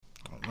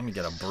Let me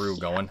get a brew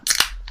going.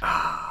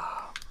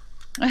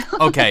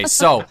 Okay,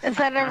 so Is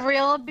that a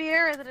real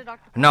beer or is it a Dr.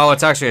 Pepper? no,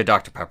 it's actually a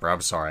Dr. Pepper.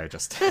 I'm sorry,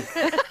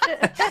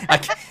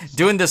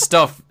 doing this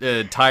stuff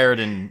tired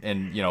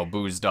and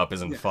boozed up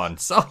isn't fun.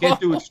 So Can't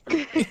do it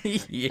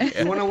straight.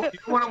 yeah. You want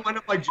to wind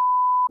up like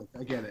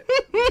I get it.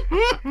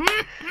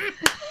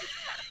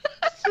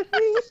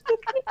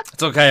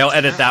 It's okay. I'll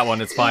edit that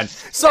one. It's fine.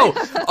 So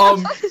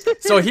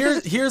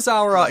here's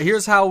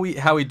how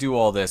we do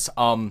all this.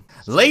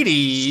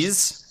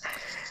 Ladies,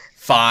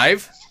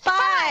 5,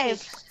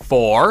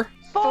 4,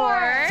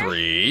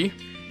 3,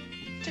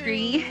 2,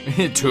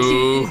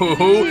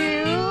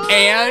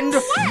 and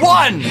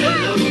 1.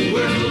 Hello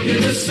world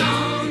is a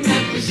song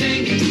that we're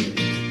singing.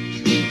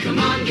 Come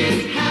on,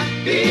 get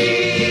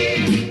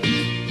happy.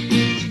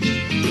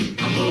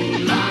 A whole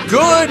lot.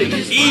 Good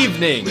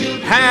evening,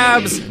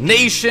 Habs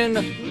Nation.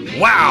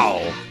 Wow.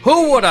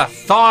 Who would have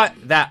thought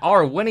that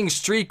our winning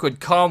streak would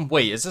come?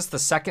 Wait, is this the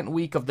second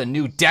week of the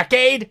new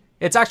decade?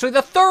 It's actually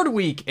the third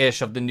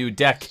week-ish of the new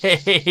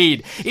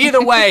decade.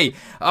 Either way,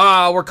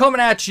 we're coming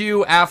at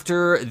you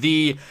after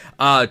the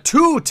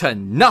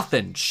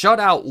 2-0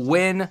 shutout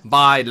win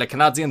by Le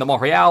Canadien de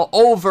Montréal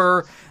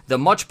over the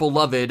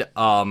much-beloved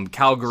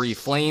Calgary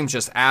Flames.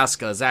 Just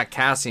ask Zach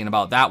Cassian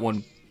about that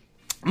one.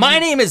 My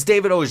name is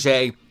David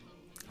Auger,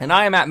 and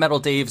I am at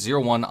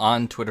MetalDave01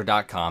 on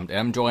Twitter.com. And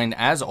I'm joined,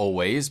 as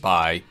always,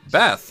 by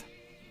Beth.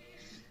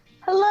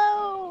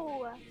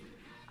 Hello.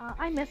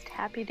 I missed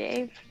Happy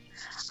Dave.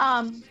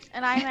 And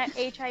I'm at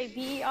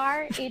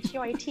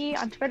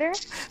HIVRHUIT on Twitter.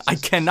 I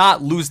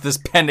cannot lose this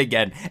pen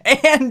again.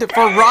 And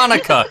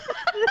Veronica.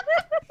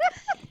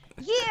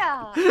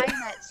 Yeah, I'm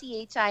at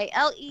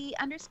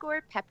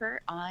CHILE_Pepper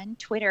on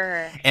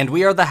Twitter. And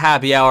we are the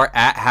Happy Hour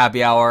at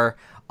Happy Hour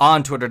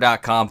on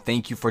Twitter.com.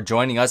 Thank you for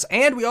joining us.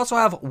 And we also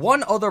have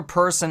one other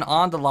person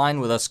on the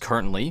line with us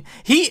currently.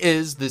 He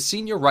is the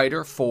senior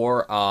writer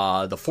for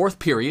the fourth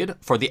period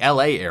for the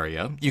LA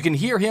area. You can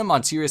hear him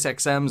on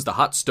SiriusXM's The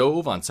Hot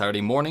Stove on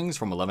Saturday mornings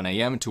from 11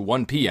 a.m. to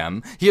 1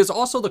 p.m. He is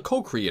also the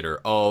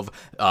co-creator of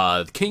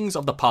Kings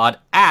of the Pod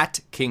at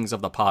Kings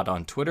of the Pod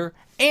on Twitter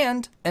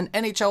and an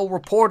NHL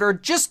reporter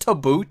just to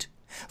boot.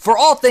 For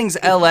all things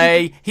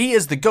LA, he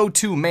is the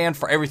go-to man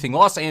for everything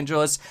Los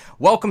Angeles.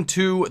 Welcome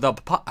to the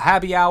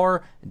Happy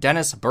Hour,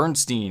 Dennis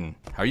Bernstein.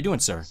 How are you doing,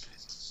 sir?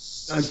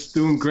 I'm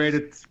doing great.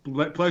 It's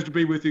a pleasure to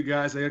be with you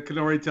guys. I can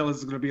already tell this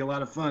is going to be a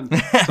lot of fun.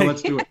 So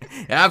let's do it.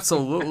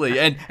 Absolutely.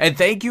 And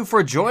thank you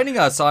for joining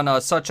us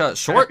on such a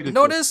short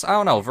notice. I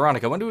don't know,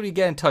 Veronica, when did we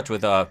get in touch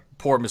with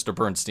poor Mr.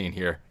 Bernstein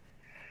here?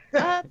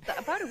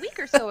 About a week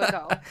or so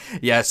ago.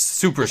 Yes,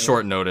 super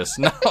short notice.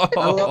 No.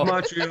 I love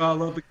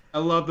Montreal. I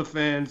love the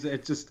fans.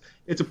 It's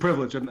a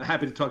privilege. I'm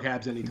happy to talk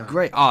Habs anytime.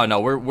 Great. Oh no,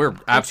 we're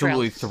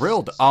absolutely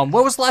thrilled. When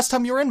was the last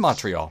time you were in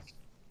Montreal?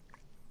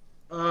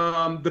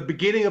 The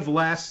beginning of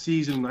last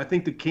season. I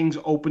think the Kings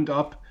opened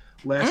up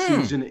last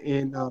season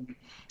in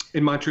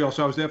Montreal.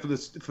 So I was there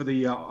for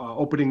the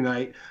opening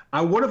night.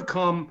 I would have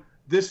come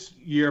this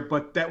year,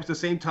 but that was the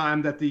same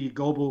time that the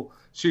Global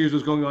Series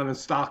was going on in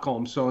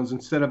Stockholm. So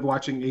instead of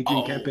watching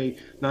Adrian Kempe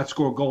not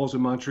score goals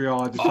in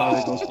Montreal, I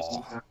decided to go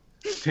to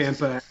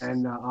Tampa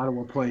and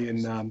Ottawa play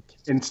in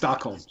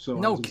Stockholm. So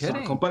no kidding.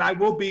 Stockholm. But I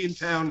will be in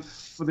town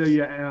for the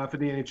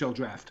NHL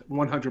draft,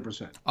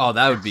 100%. Oh,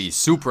 that would be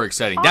super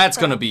exciting. Awesome. That's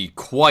going to be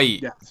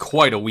quite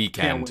a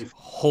weekend.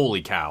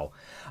 Holy cow.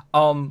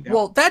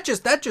 Well, that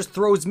just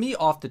throws me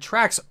off the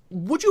tracks.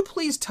 Would you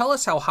please tell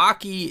us how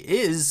hockey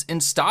is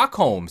in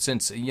Stockholm,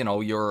 since you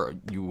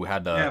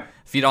had the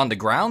feet on the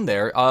ground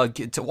there?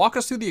 To walk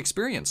us through the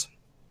experience.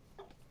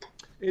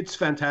 It's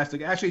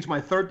fantastic. Actually,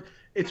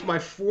 it's my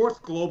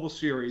fourth Global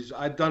Series.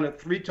 I've done it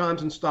 3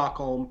 times in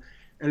Stockholm,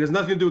 and there's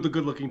nothing to do with the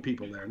good-looking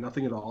people there,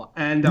 nothing at all.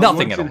 And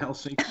nothing at all. In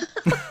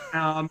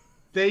Helsinki.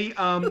 They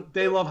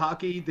love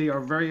hockey. They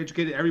are very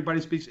educated. Everybody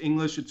speaks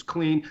English. It's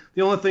clean.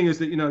 The only thing is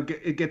that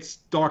it gets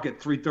dark at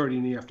 3:30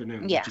 in the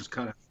afternoon, which is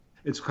kind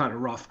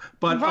of rough.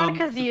 But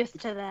Veronica's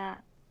used to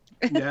that.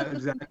 Yeah,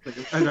 exactly.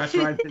 And that's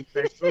right. In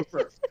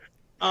Vancouver.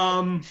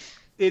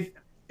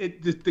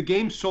 The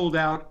game sold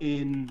out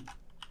in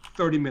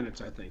 30 minutes,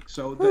 I think.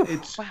 So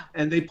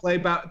and they play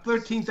about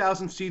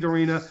 13,000 seat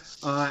arena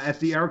at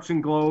the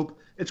Ericsson Globe.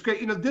 It's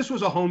great. This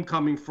was a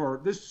homecoming for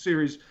this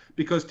series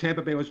because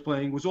Tampa Bay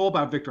was all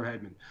about Victor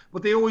Hedman.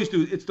 What they always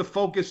do, it's the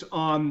focus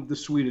on the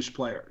Swedish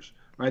players,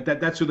 right?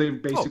 That's who they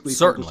basically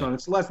focus on.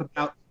 It's less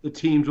about the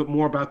teams, but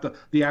more about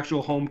the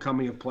actual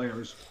homecoming of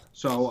players.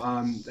 So,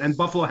 and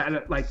Buffalo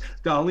had like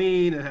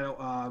Dahlin and had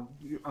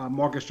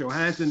Marcus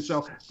Johansson.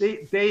 So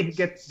they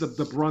get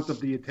the brunt of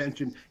the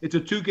attention. It's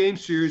a 2-game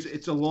series.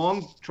 It's a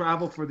long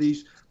travel for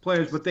these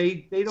players, but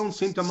they don't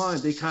seem to mind.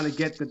 They kind of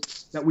get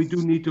that we do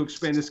need to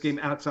expand this game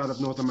outside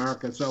of North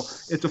America. So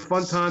it's a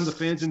fun time. The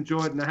fans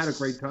enjoy it, and I had a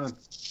great time.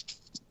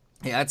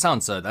 Yeah,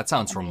 that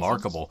sounds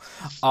remarkable.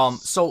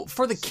 So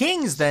for the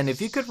Kings, then,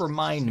 if you could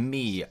remind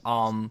me,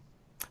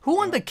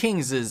 who on the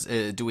Kings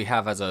do we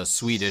have as a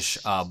Swedish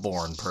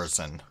born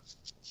person?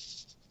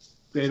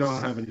 They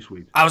don't have any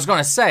Swedes. I was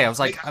gonna say, I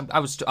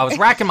was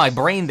racking my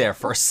brain there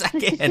for a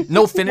second.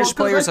 No Finnish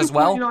players as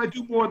well. I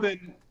do more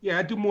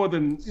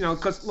than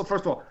because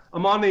first of all,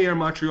 I'm on the air in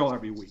Montreal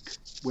every week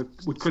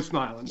with Chris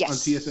Nyland on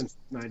TSN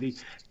 90,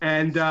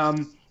 and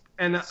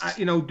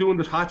doing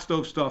this hot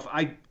stove stuff,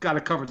 I got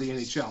to cover the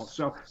NHL.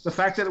 So the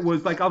fact that it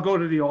was like I'll go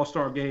to the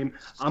All-Star game,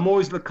 I'm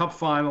always the Cup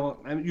final,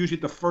 and usually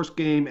the first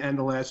game and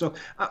the last. So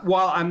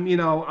while I'm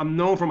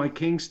known for my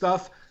King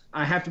stuff,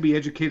 I have to be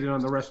educated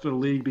on the rest of the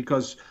league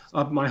because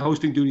of my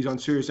hosting duties on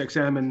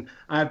SiriusXM, and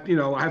I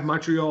have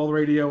Montreal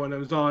radio, and I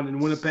was on in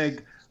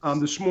Winnipeg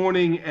this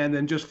morning, and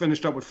then just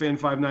finished up with Fan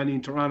 590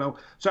 in Toronto.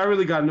 So I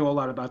really got to know a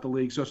lot about the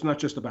league. So it's not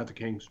just about the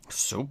Kings.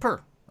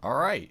 Super. All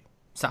right.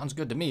 Sounds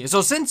good to me.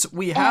 So since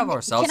we have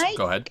ourselves,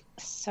 go ahead.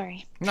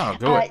 Sorry. No,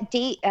 go ahead.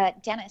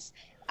 Dennis.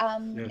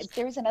 Yes.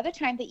 There was another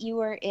time that you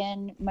were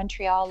in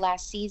Montreal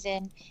last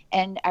season,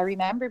 and I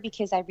remember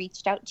because I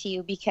reached out to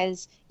you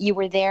because you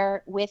were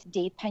there with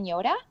Dave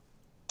Pagnotta.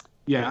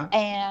 Yeah.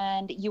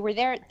 And you were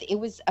there. It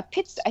was a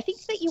pitch. I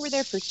think that you were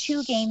there for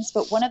 2 games,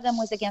 but one of them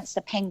was against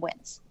the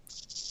Penguins.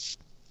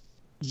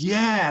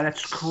 Yeah,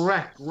 that's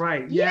correct.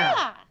 Right.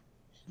 Yeah.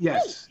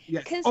 Yes.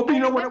 Yes. Oh, but you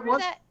know what it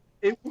was?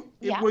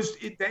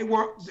 They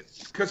were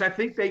because I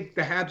think the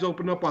Habs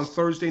opened up on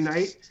Thursday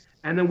night,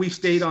 and then we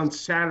stayed on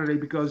Saturday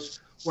because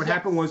what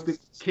happened was the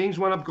Kings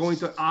wound up going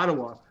to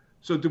Ottawa.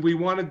 So do we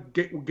want to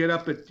get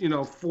up at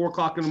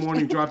 4:00 in the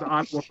morning, drive to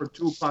Ottawa for a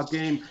 2:00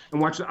 game and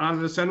watch the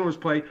Ottawa Senators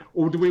play,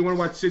 or do we want to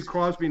watch Sid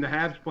Crosby and the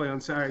Habs play on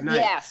Saturday night?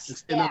 Yes. And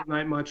stay another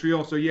night in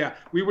Montreal. So yeah,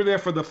 we were there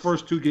for the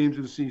first 2 games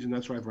of the season.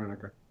 That's right,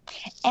 Veronica.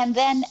 And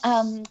then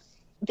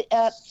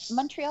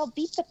Montreal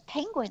beat the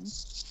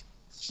Penguins.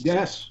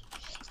 Yes.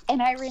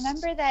 And I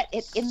remember that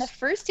in the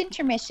first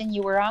intermission,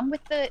 you were on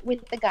with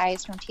the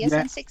guys from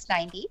TSN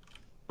 690.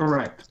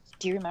 Correct.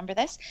 Do you remember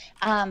this?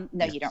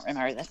 No, you don't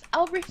remember this.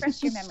 I'll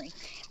refresh your memory.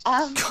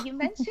 You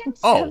mentioned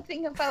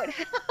something about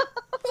how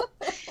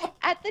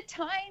at the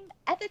time,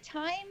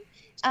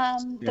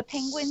 the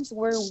Penguins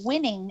were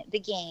winning the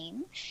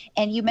game,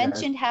 and you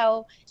mentioned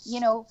how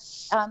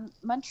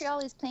Montreal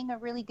is playing a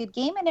really good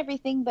game and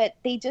everything, but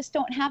they just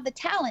don't have the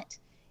talent.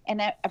 And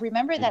I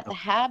remember that the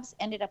Habs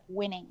ended up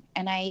winning.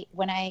 And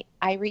when I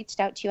reached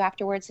out to you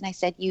afterwards, and I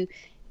said, you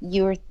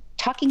were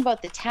talking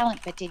about the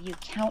talent, but did you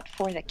count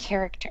for the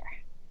character?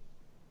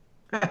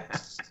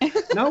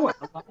 No.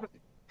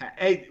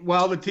 Hey,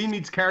 well, the team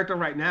needs character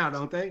right now,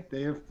 don't they?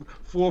 They have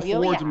 4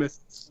 forwards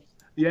missing.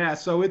 Yeah,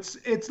 so it's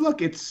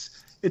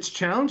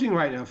challenging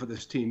right now for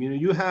this team.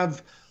 You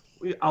have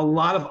a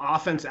lot of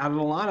offense out of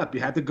the lineup.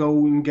 You had to go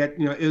and get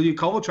Ilya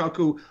Kovalchuk,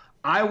 who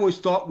I always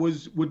thought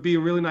would be a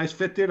really nice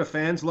fit there. The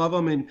fans love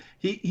him, and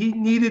he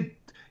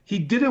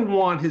didn't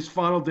want his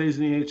final days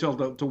in the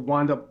NHL to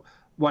wind up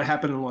what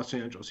happened in Los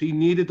Angeles. He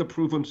needed to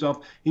prove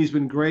himself. He's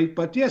been great,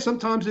 but yeah,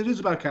 sometimes it is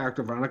about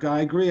character, Veronica.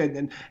 I agree,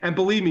 and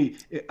believe me,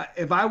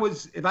 if I had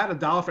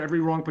 $1 for every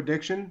wrong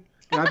prediction,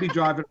 I'd be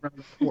driving around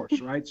the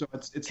course, right? So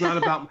it's not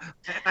about.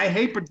 I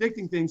hate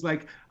predicting things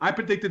like I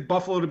predicted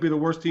Buffalo to be the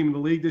worst team in the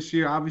league this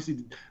year.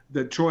 Obviously,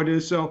 Detroit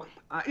is. So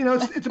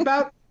it's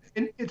about.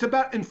 It's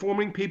about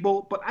informing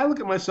people, but I look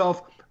at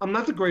myself, I'm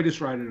not the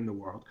greatest writer in the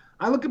world.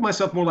 I look at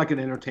myself more like an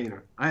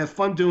entertainer. I have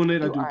fun doing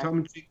it.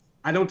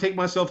 I don't take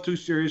myself too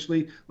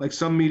seriously like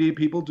some media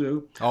people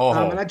do.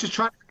 And I just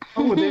try to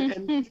go with it.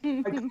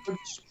 And the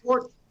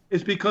sport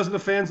is because of the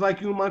fans like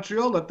you in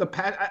Montreal.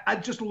 I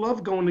just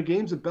love going to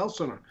games at Bell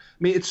Center. I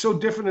mean, it's so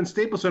different than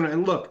Staples Center.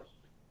 And look,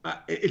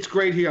 it's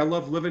great here. I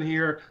love living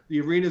here.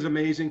 The arena is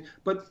amazing,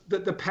 but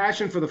the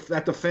passion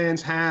that the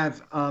fans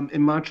have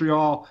in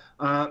Montreal,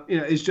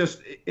 is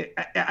just.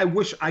 I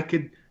wish I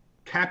could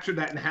capture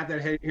that and have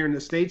that here in the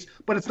States,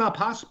 but it's not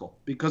possible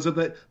because of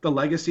the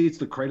legacy. It's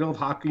the cradle of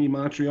hockey in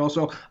Montreal.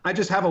 So I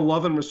just have a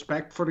love and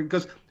respect for it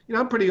because.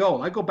 I'm pretty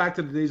old. I go back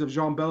to the days of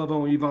Jean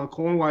Beliveau and Yvon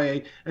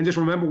Cournoyer and just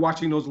remember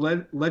watching those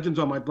legends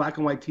on my black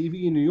and white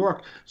TV in New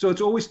York. So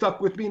it's always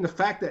stuck with me. And the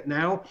fact that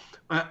now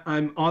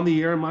I'm on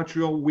the air in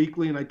Montreal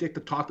weekly and I get to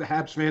talk to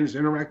Habs fans,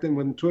 interacting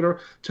with Twitter,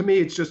 to me,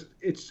 it's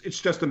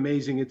just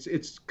amazing.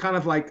 It's kind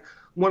of like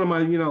one of my,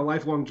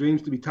 lifelong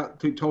dreams, to be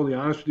totally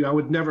honest with you. I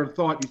would never have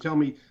thought, you tell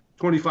me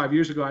 25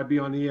 years ago, I'd be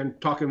on the air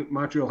and talking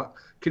Montreal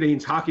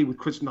Canadiens hockey with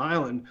Chris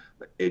Nyland.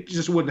 It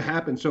just wouldn't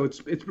happen. So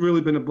it's really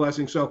been a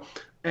blessing. So,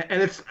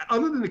 and it's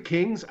other than the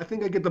Kings, I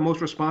think I get the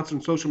most response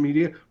on social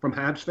media from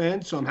Habs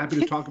fans. So I'm happy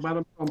to talk about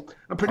them.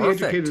 I'm pretty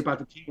educated about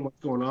the team and what's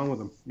going on with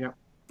them. Yeah.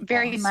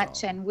 Very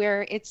much, and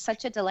it's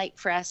such a delight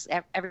for us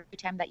every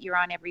time that you're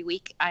on every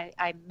week.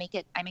 I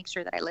make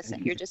sure that I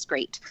listen. You're just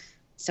great.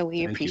 So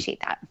we appreciate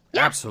that.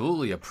 Yeah.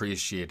 Absolutely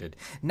appreciated.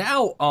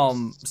 Now,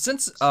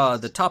 since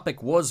the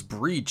topic was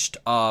breached,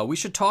 we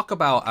should talk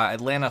about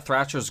Atlanta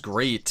Thrashers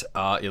great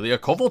Ilya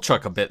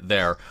Kovalchuk a bit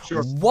there.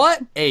 Sure.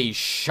 What a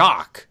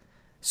shock,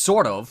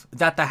 sort of,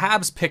 that the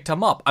Habs picked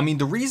him up. I mean,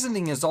 the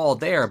reasoning is all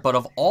there, but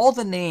of all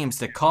the names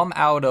that come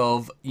out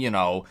of,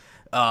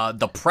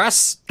 the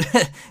press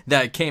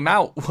that came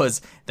out was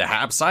the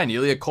Habs signed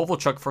Ilya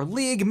Kovalchuk for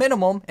league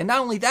minimum, and not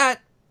only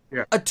that,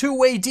 a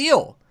 2-way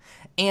deal.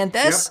 And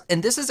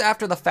this is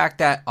after the fact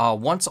that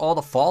once all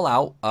the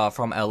fallout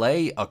from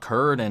LA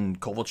occurred and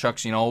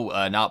Kovalchuk's,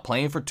 not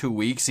playing for 2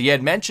 weeks, he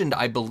had mentioned,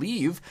 I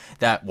believe,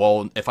 that,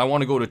 well, if I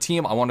want to go to a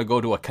team, I want to go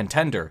to a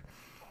contender.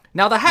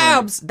 Now, the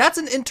Habs, that's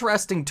an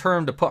interesting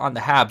term to put on the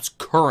Habs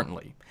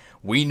currently.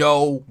 We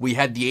know we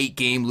had the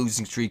 8-game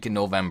losing streak in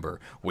November.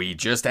 We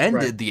just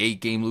ended the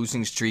 8-game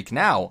losing streak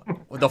now.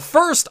 The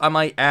first, I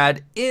might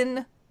add,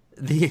 in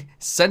the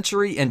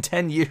century and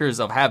 10 years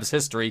of Habs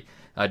history.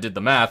 I did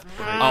the math,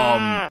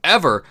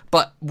 ever.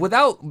 But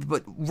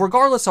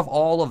regardless of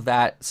all of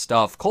that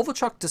stuff,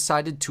 Kovalchuk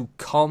decided to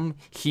come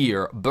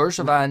here.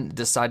 Bergevin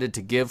decided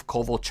to give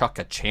Kovalchuk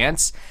a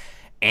chance.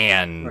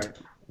 And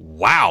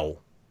wow,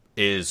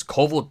 is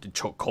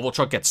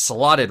Kovalchuk gets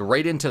slotted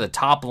right into the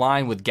top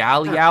line with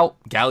Galley out.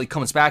 Galley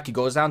comes back. He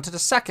goes down to the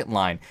second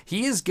line.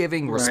 He is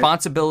giving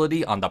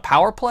responsibility on the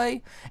power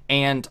play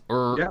and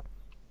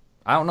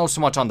I don't know so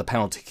much on the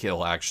penalty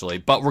kill, actually.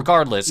 But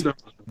regardless,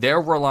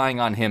 they're relying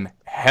on him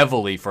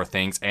heavily for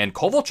things. And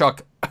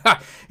Kovalchuk,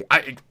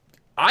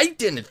 I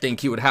didn't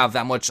think he would have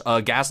that much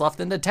gas left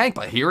in the tank,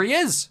 but here he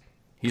is.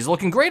 He's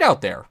looking great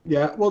out there.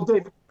 Yeah, well,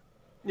 Dave,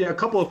 a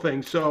couple of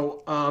things.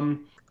 So,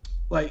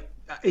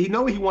 he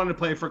wanted to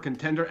play for a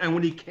contender. And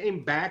when he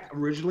came back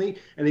originally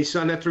and he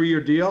signed that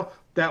 3-year deal,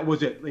 that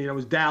was it. It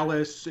was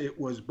Dallas, it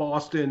was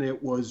Boston,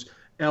 it was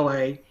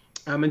L.A.,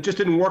 it just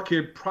didn't work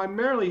here.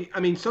 Primarily,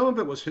 some of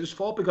it was his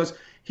fault because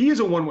he is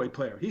a one-way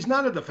player. He's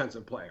not a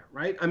defensive player,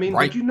 right?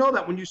 But you know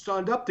that when you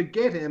signed up to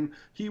get him,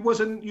 you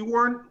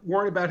weren't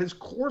worried about his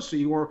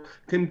Corsi or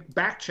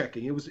back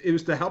checking. It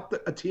was to help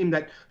a team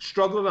that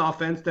struggled in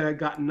offense, that had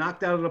gotten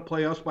knocked out of the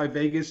playoffs by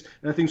Vegas,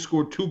 and I think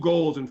scored 2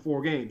 goals in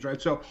 4 games,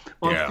 right? So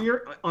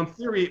on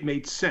theory, it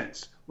made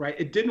sense. Right,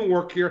 it didn't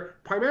work here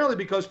primarily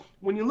because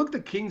when you look at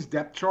the Kings'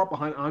 depth chart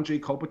behind Andrei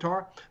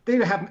Kopitar,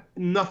 they have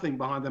nothing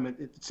behind them at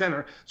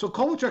center. So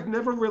Kovalchuk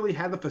never really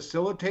had the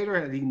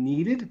facilitator that he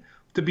needed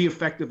to be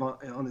effective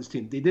on this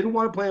team. They didn't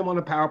want to play him on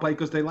the power play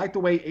because they liked the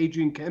way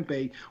Adrian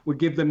Kempe would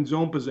give them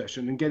zone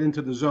possession and get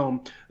into the zone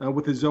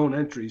with his zone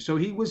entry. So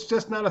he was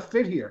just not a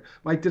fit here.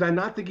 Did I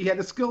not think he had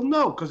the skill?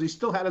 No, because he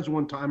still had his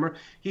one-timer.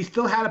 He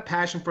still had a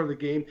passion for the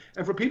game.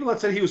 And for people that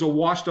said he was a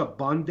washed-up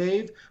bum,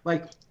 Dave,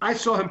 I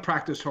saw him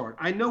practice hard.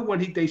 I know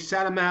when they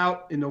sat him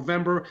out in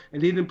November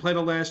and he didn't play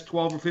the last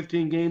 12 or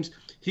 15 games,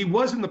 he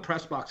was in the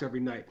press box every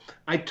night.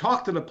 I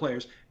talked to the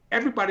players.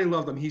 Everybody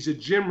loved him. He's a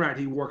gym rat.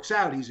 He works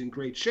out. He's in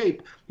great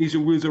shape. He's a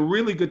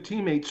really good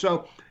teammate.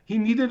 So he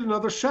needed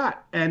another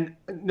shot. And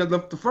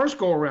the first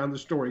go around, the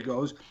story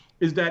goes,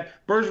 is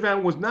that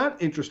Bergevin was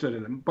not interested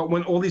in him. But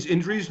when all these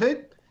injuries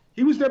hit,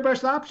 he was their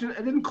best option.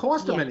 It didn't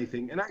cost them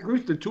anything. And I agree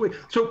with the two.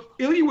 So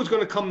Ilya was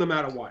going to come no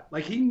matter what.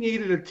 He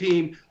needed a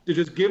team to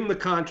just give him the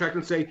contract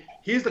and say,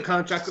 here's the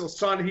contract. He'll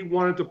sign it. He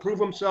wanted to prove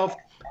himself.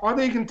 Are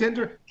they a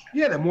contender?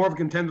 Yeah, they're more of a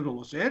contender than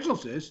Los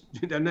Angeles is.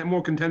 They're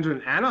more contender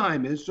than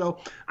Anaheim is. So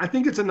I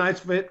think it's a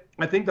nice fit.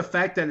 I think the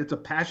fact that it's a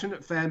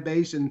passionate fan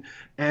base and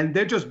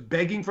they're just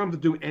begging for him to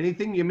do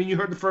anything. You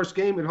heard the first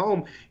game at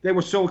home. They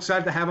were so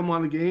excited to have him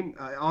on the game,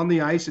 on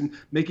the ice and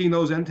making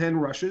those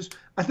end-to-end rushes.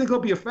 I think it'll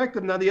be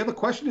effective. Now, the other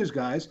question is,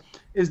 guys,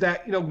 is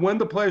that, when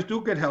the players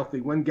do get healthy,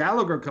 when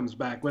Gallagher comes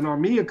back, when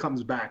Armia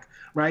comes back,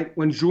 right,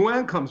 when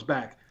Drouin comes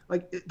back,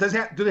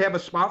 do they have a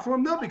spot for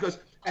him? No, because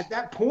at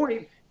that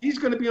point, he's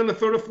going to be on the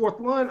 3rd or 4th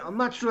line. I'm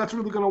not sure that's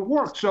really going to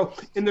work. So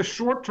in the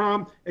short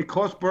term, it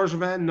cost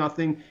Bergevin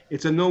nothing.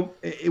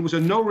 It was a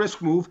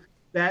no-risk move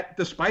that,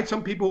 despite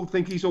some people who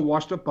think he's a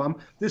washed-up bum,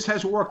 this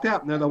has worked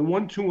out. Now, they're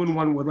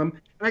 1-2-1 with him.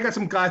 And I got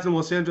some guys in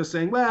Los Angeles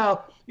saying,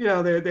 well,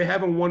 they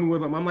haven't won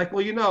with him. I'm like,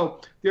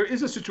 well, there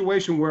is a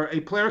situation where a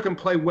player can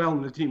play well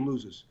and the team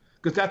loses.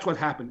 Because that's what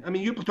happened.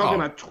 You're talking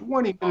about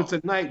 20 minutes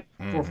a night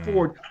for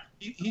Ford.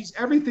 He's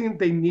everything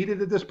they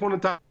needed at this point in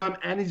time,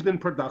 and he's been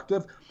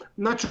productive. I'm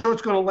not sure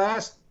it's going to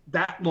last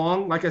that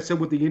long, like I said,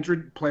 with the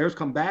injured players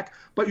come back,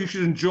 but you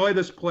should enjoy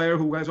this player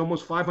who has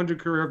almost 500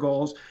 career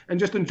goals and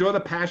just enjoy the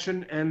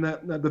passion and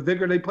the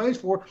vigor they plays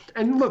for.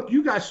 And look,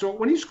 you guys saw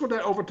when he scored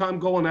that overtime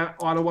goal in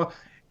Ottawa,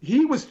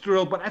 he was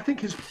thrilled, but I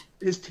think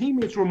his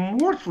teammates were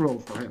more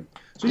thrilled for him.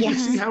 So you can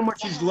see how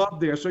much he's loved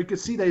there. So you can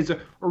see that he's a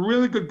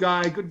really good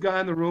guy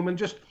in the room, and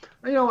just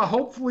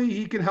hopefully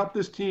he can help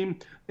this team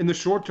in the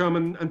short term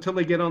until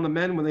they get on the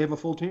mend when they have a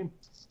full team.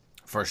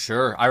 For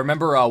sure. I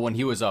remember when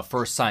he was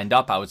first signed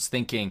up, I was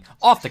thinking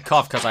off the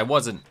cuff because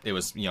it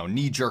was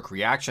knee-jerk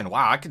reaction.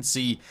 Wow, I can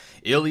see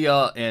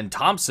Ilya and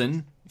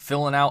Thompson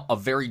filling out a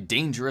very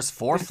dangerous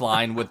 4th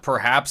line with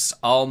perhaps,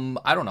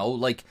 I don't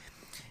know,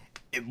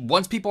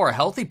 once people are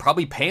healthy,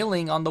 probably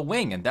Paling on the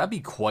wing, and that'd be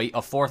quite a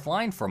 4th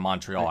line for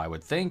Montreal, I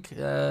would think.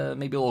 Maybe a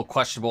little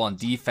questionable on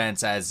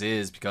defense as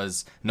is,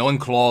 because knowing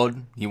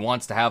Claude, he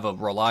wants to have a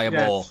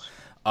reliable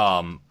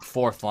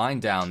 4th line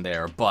down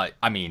there. But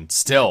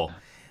still,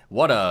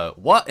 what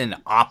an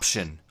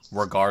option.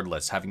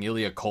 Regardless, having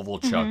Ilya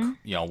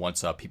Kovalchuk,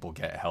 once people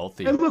get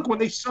healthy. And look, when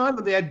they signed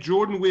him, they had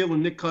Jordan Wheel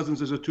and Nick Cousins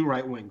as the 2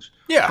 right wings.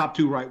 Yeah, top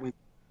 2 right wings.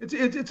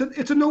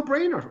 It's a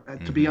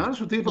no-brainer. To be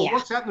honest with you, if it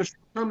works out in the short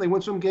term, they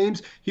win some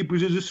games, he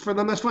produces for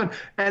them, that's fine.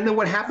 And then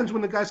what happens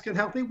when the guys get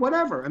healthy?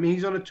 Whatever. I mean,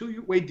 he's on a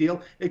 2-way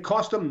deal. It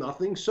cost him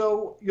nothing,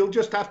 so you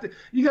got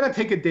to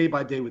take it day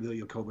by day with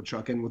Ilya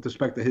Kovalchuk and with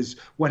respect to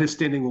what his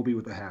standing will be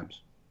with the Habs.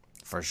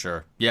 For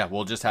sure. Yeah,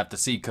 we'll just have to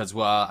see because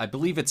I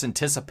believe it's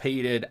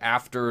anticipated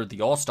after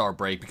the All-Star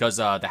break because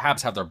the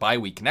Habs have their bye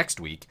week next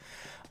week.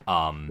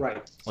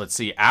 Right. Let's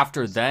see.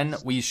 After then,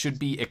 we should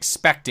be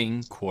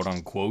expecting, quote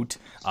unquote,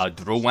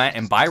 Drouin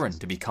and Byron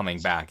to be coming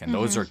back, and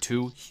those are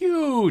two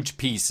huge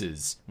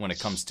pieces when it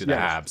comes to the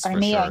Habs.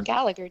 Armia and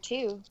Gallagher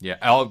too. Yeah.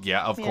 Oh,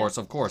 yeah. Of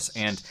course.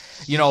 And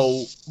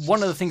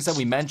one of the things that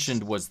we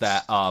mentioned was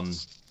that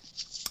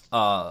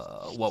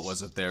what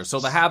was it there? So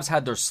the Habs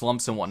had their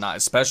slumps and whatnot,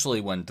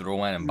 especially when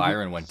Drouin and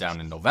Byron went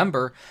down in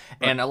November.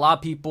 And a lot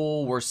of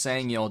people were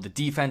saying, the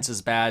defense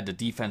is bad, the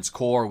defense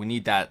core, we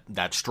need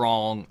that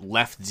strong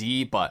left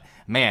D. But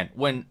man,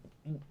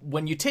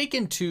 when you take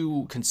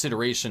into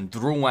consideration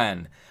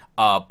Drouin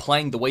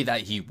playing the way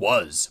that he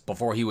was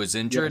before he was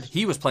injured,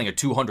 he was playing a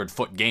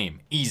 200-foot game,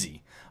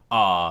 easy.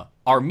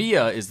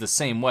 Armia is the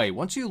same way.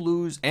 Once you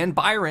lose, and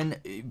Byron,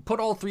 put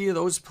all three of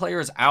those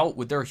players out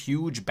with their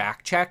huge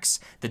back checks,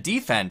 the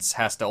defense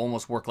has to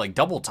almost work like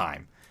double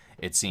time,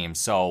 it seems.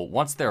 So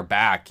once they're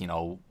back,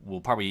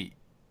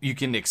 you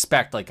can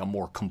expect like a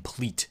more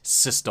complete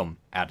system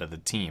out of the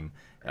team.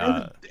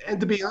 And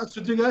to be honest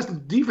with you guys, the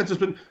defense has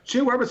been,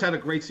 Shea Weber's had a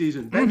great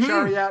season. Ben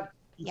Chariot,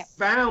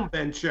 found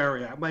Ben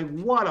Chariot. Like,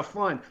 what a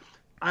fun.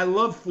 I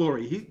love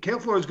Fleury. Cale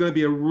Fleury is going to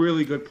be a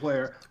really good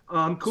player.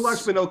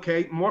 Kulak's been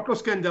okay. Marco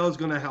Scandella is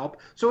going to help.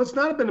 So it's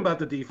not been about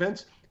the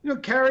defense.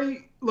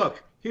 Carey,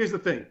 look, here's the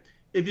thing.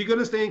 If you're going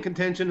to stay in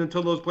contention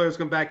until those players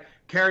come back,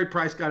 Carey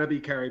Price got to be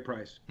Carey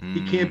Price.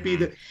 He can't be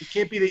the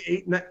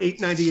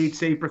 898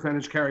 save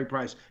percentage Carey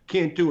Price.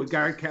 Can't do it.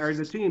 Garrett carried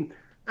the team.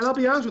 And I'll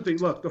be honest with you.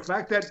 Look, the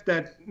fact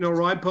that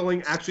Ryan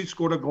Poehling actually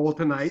scored a goal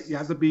tonight, you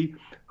have to be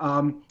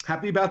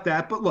happy about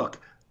that. But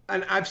look,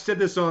 and I've said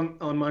this on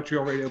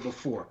Montreal radio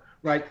before.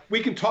 Right, we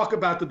can talk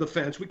about the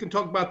defense. We can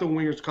talk about the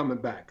wingers coming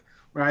back.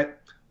 Right,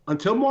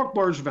 until Marc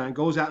Bergevin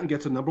goes out and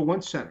gets a number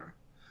one center,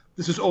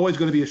 this is always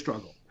going to be a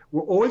struggle.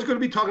 We're always going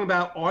to be talking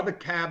about, are the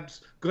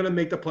Cabs going to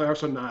make the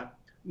playoffs or not?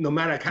 No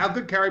matter how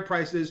good Carey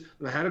Price is,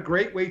 no matter how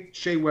great way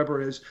Shea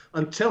Weber is,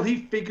 until he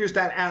figures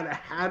that out,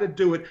 how to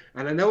do it.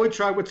 And I know he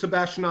tried with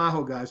Sebastian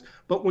Aho, guys,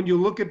 but when you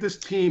look at this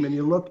team and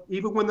you look,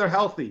 even when they're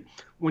healthy,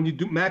 when you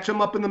do match them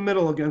up in the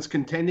middle against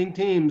contending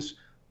teams,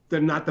 they're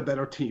not the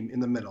better team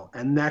in the middle,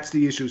 and that's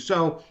the issue.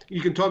 So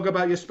you can talk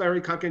about Jesperi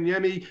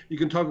Kotkaniemi, you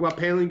can talk about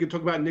Poehling, you can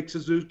talk about Nick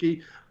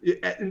Suzuki.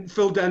 And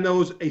Phil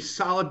Danault's a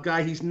solid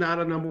guy. He's not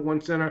a number one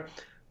center.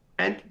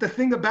 And the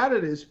thing about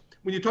it is,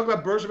 when you talk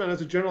about Bergevin as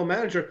a general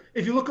manager,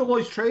 if you look at all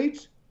his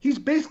trades, he's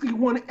basically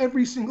won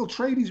every single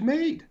trade he's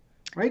made,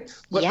 right?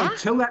 But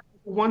until that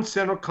one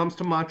center comes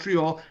to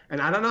Montreal, and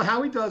I don't know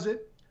how he does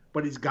it,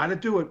 but he's got to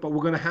do it. But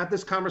we're going to have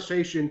this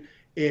conversation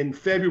in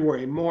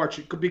February,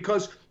 March,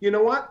 because you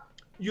know what?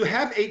 You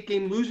have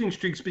 8-game losing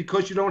streaks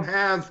because you don't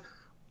have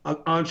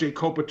Andrei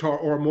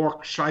Kopitar or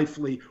Mark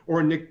Scheifele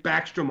or Nick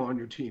Backstrom on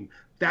your team.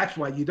 That's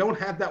why you don't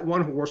have that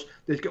one horse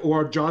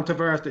or John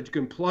Tavares that you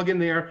can plug in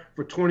there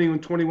for 20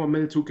 and 21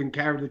 minutes who can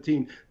carry the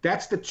team.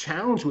 That's the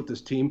challenge with this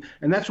team,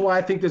 and that's why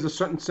I think there's a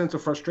certain sense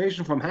of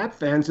frustration from Hat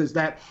fans is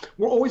that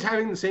we're always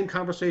having the same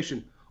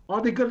conversation.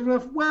 Are they good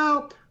enough?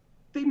 Well,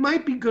 they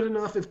might be good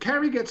enough. If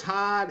Carey gets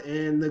hot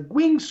and the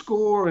Wings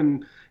score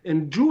and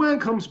Drouin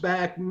comes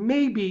back,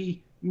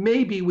 maybe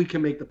we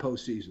can make the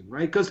postseason,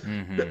 right? Because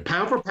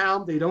pound for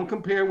pound, they don't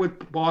compare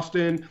with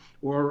Boston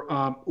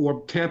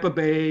or Tampa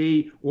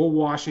Bay or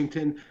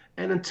Washington.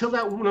 And until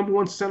that number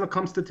one center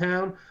comes to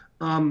town,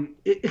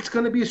 it's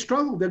going to be a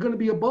struggle. They're going to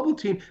be a bubble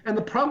team. And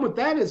the problem with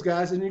that is,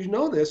 guys, and you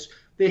know this,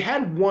 they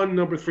had one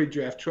number 3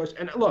 draft choice.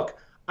 And look,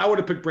 I would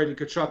have picked Brady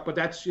Tkachuk, but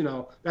that's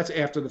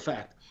after the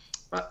fact.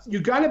 You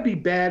got to be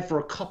bad for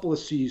a couple of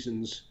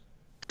seasons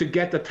to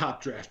get the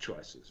top draft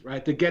choices,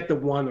 right? To get the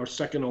 1 or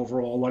 2nd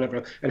overall, whatever.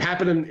 It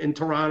happened in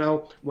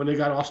Toronto when they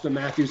got Austin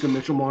Matthews and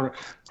Mitchell Marner.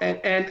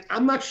 And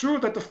I'm not sure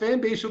that the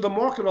fan base or the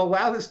market will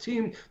allow this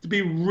team to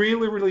be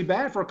really, really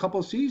bad for a couple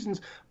of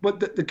seasons. But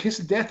the kiss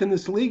of death in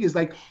this league is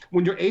like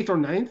when you're 8th or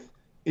 9th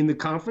in the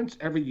conference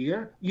every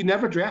year, you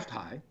never draft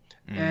high.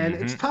 And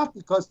it's tough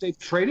because they've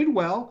traded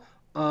well.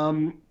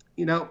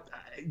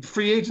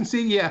 Free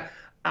agency,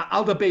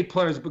 I'll debate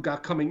players but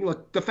got coming.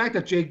 Look, the fact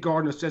that Jake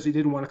Gardiner says he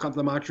didn't want to come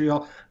to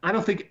Montreal, I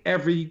don't think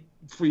every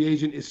free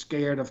agent is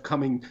scared of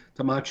coming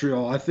to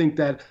Montreal. I think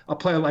that a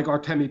player like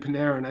Artemi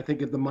Panarin, I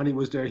think if the money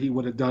was there, he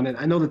would have done it.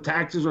 I know the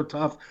taxes are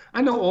tough.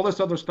 I know all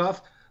this other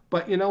stuff.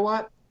 But you know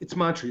what? It's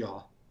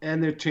Montreal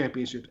and their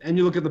championships. And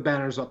you look at the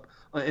banners up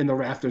in the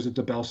rafters at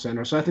the Bell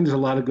Center. So I think there's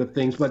a lot of good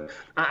things. But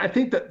I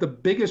think that the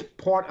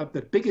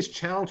biggest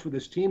challenge for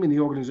this team and the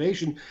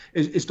organization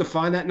is to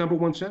find that number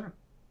one center.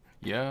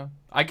 Yeah,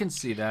 I can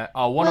see that.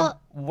 One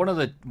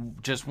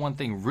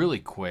thing really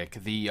quick.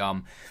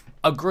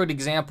 A good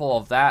example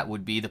of that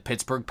would be the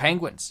Pittsburgh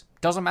Penguins.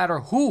 Doesn't matter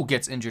who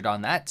gets injured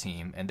on that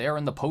team, and they're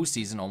in the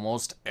postseason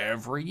almost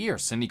every year.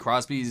 Sidney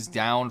Crosby's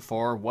down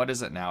for, what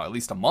is it now, at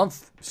least a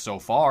month so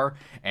far.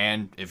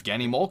 And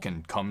Evgeny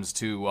Malkin comes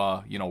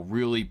to,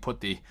 really put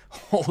the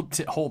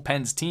whole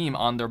Pens team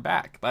on their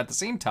back. But at the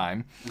same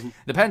time,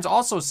 the Pens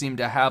also seem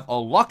to have a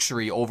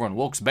luxury over in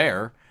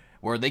Wilkes-Barre,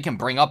 where they can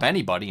bring up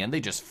anybody and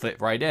they just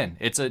fit right in.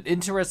 It's an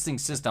interesting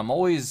system. I'm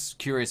always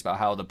curious about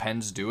how the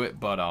Pens do it,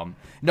 but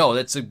no,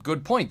 that's a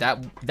good point.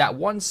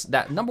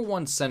 That number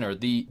one center,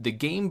 the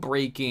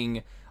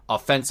game-breaking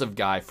offensive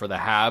guy for the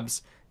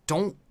Habs,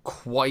 don't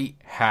quite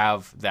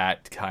have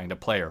that kind of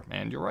player,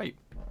 man. You're right.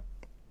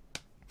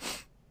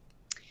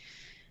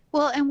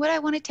 Well, and what I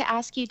wanted to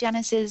ask you,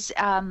 Dennis, is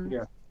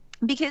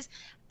because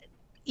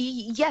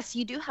yes,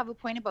 you do have a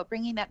point about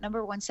bringing that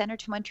number one center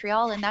to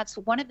Montreal, and that's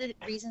one of the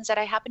reasons that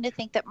I happen to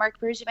think that Marc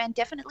Bergevin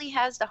definitely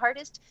has the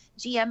hardest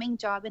GMing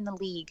job in the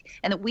league,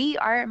 and that we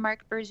are a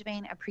Marc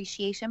Bergevin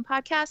appreciation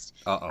podcast.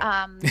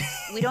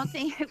 We don't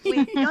think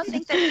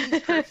that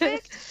he's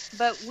perfect,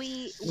 but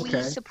we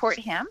support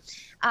him.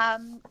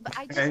 But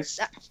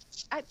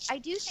I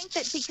do think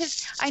that,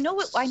 because I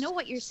know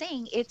what you're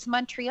saying. It's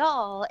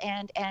Montreal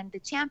and the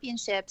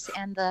championships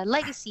and the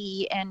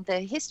legacy and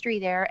the history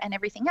there and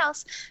everything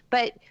else.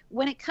 But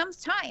when it comes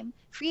time,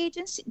 free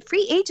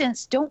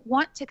agents don't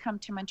want to come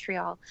to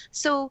Montreal.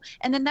 So,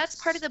 and then that's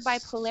part of the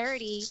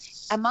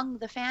bipolarity among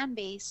the fan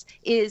base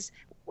is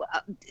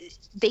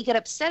they get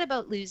upset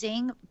about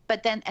losing,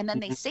 but then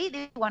they say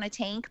they want to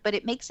tank, but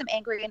it makes them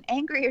angry and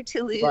angrier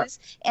to lose. Right.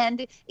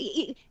 And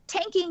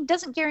tanking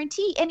doesn't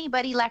guarantee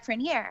anybody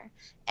Lafreniere.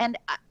 And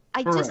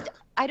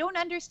I don't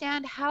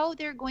understand how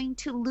they're going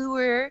to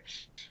lure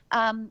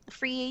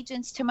free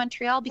agents to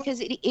Montreal, because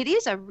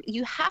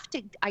you have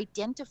to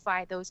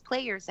identify those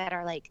players that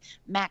are like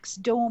Max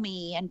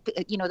Domi and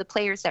the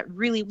players that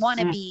really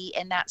want to be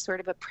in that sort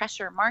of a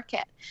pressure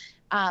market.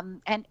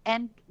 And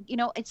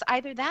it's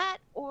either that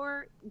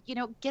or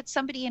get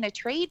somebody in a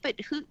trade, but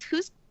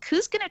who's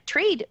going to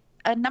trade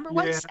a number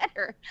one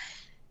center?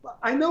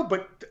 I know,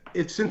 but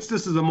since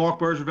this is a Marc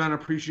Bergevin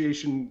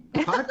appreciation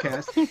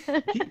podcast,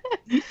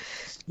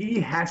 he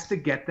has to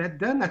get that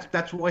done.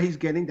 That's why he's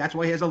getting. That's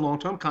why he has a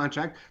long-term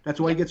contract. That's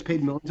why he gets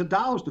paid millions of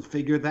dollars to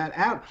figure that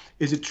out.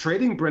 Is it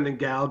trading Brendan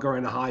Gallagher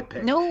in a high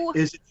pick? No.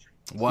 Is it?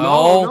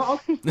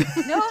 Well, no. You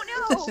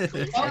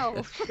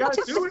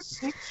gotta do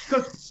it,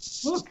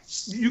 because look,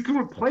 you can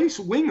replace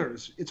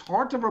wingers. It's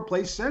hard to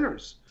replace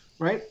centers,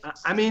 right?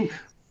 I mean,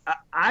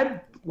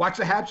 I've watched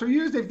the Habs for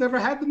years. They've never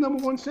had the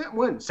number one center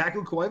win.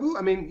 Saku Koivu.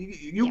 I mean,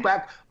 you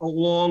back a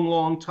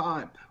long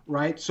time,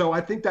 right? So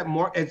I think that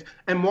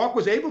Marc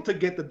was able to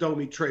get the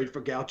Domi trade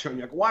for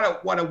Galchenyuk.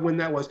 What a win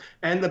that was.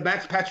 And the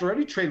Max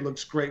Pacioretty trade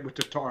looks great with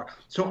Tatar.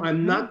 So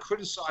I'm not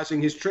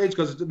criticizing his trades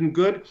because it's been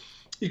good.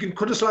 You can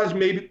criticize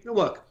maybe.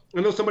 Look,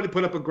 I know somebody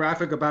put up a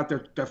graphic about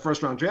their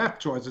first round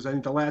draft choices. I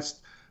think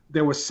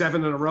there were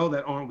 7 in a row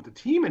that aren't with the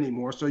team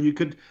anymore. So you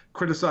could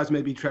criticize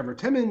maybe Trevor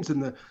Timmins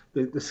and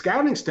the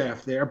scouting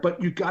staff there,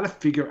 but you got to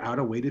figure out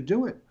a way to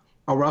do it,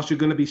 or else you're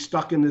going to be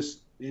stuck in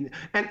this.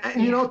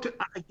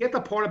 I get the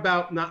part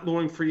about not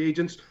luring free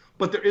agents,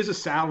 but there is a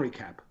salary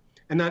cap.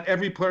 And not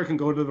every player can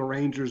go to the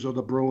Rangers or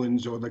the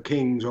Bruins or the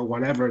Kings or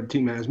whatever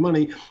team that has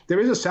money.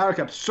 There is a salary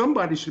cap.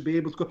 Somebody should be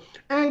able to go.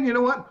 And you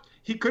know what?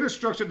 He could have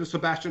structured the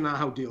Sebastian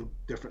Aho deal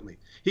differently.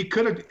 He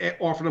could have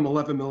offered him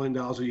 $11 million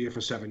a year for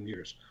 7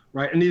 years,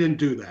 right? And he didn't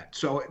do that.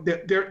 So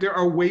there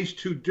are ways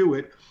to do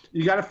it.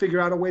 You got to figure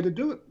out a way to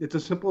do it. It's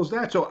as simple as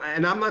that. So,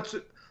 and I'm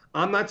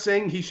not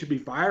saying he should be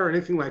fired or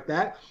anything like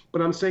that,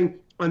 but I'm saying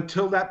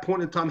until that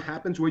point in time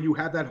happens where you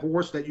have that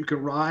horse that you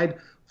can ride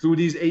through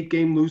these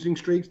 8-game losing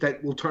streaks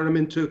that will turn them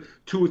into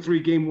 2 or 3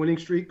 game winning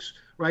streaks,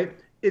 right?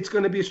 It's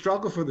going to be a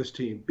struggle for this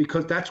team,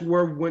 because that's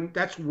where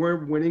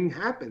winning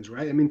happens,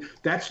 right? I mean,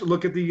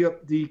 look at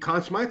the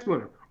Conn Smythe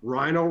winner,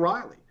 Ryan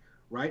O'Reilly,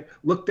 right?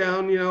 Look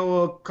down,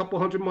 a couple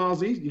hundred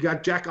miles east, you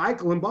got Jack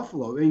Eichel in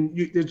Buffalo. I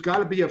mean, there's got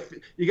to be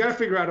you got to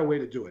figure out a way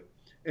to do it.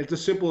 It's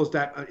as simple as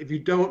that. If you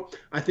don't,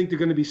 I think they're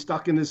going to be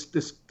stuck in this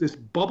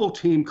bubble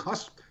team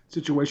cusp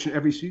situation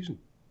every season.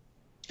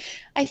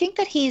 I think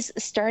that he's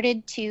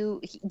started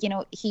to,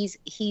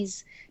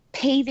 he's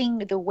paving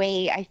the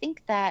way. I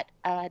think that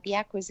the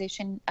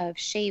acquisition of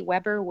Shea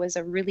Weber was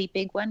a really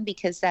big one,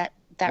 because that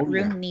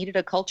room needed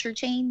a culture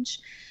change.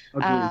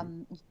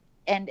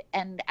 And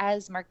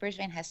as Marc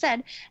Bergevin has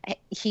said,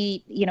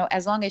 he,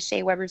 as long as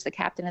Shea Weber's the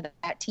captain of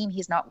that team,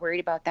 he's not worried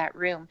about that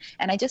room.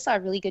 And I just saw a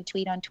really good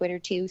tweet on Twitter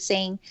too,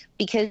 saying,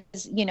 because,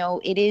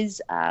 it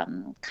is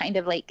kind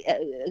of like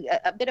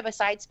a bit of a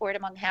side sport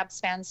among Habs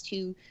fans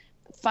to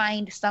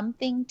find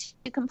something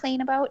to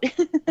complain about.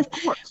 Of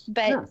course.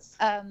 But yes.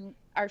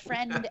 our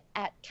friend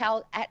at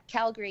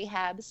Calgary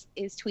Habs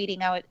is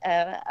tweeting out.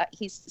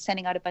 He's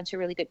sending out a bunch of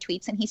really good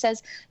tweets, and he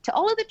says to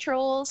all of the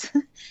trolls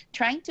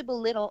trying to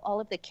belittle all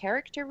of the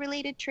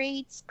character-related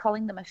traits,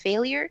 calling them a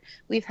failure.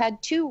 We've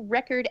had 2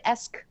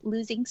 record-esque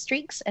losing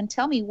streaks, and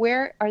tell me,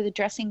 where are the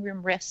dressing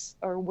room risks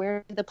or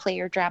where the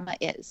player drama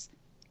is?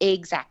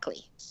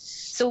 Exactly.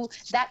 So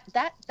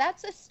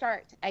that's a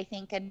start, I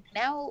think. And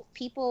now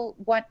people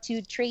want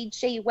to trade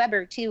Shea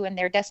Weber too, in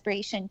their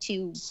desperation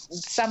to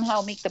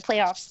somehow make the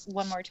playoffs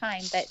one more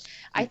time. But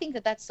I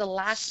think that's the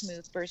last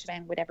move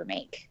Bergevin would ever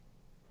make.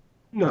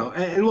 No,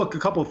 and look, a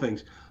couple of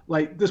things.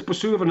 Like this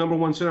pursuit of a number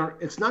 1 center,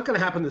 it's not going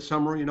to happen this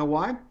summer. You know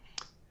why?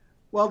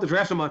 Well, the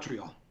draft's in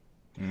Montreal.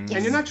 Yes.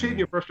 And you're not trading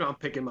your first-round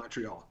pick in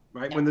Montreal,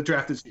 right, No. when the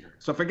draft is here.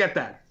 So forget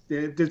that.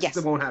 It Yes.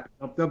 won't happen.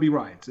 There'll be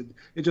riots.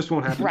 It just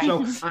won't happen. Right.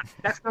 So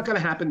that's not going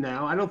to happen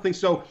now. I don't think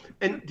so.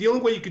 And the only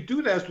way you could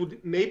do that is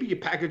with maybe you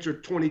package your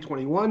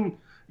 2021,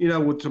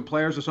 with some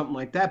players or something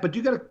like that. But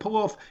you got to pull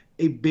off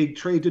a big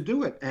trade to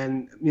do it.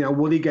 And,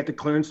 will he get the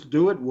clearance to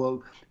do it?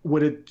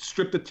 Would it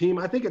strip the team?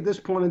 I think at this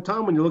point in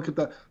time, when you look at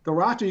the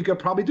roster, you could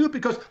probably do it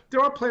because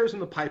there are players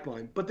in the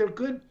pipeline, but they're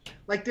good.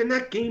 Like, they're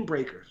not game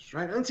breakers,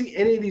 right? I don't see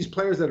any of these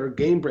players that are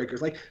game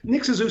breakers. Like,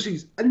 Nick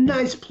Suzuki's a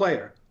nice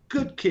player,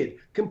 good kid,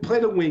 can play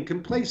the wing,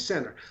 can play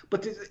center.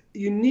 But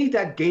you need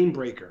that game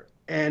breaker.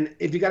 And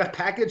if you got to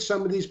package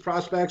some of these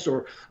prospects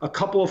or a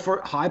couple of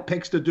high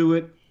picks to do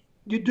it,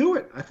 you do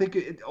it. I think,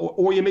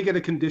 or you may get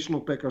a conditional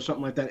pick or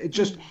something like that. It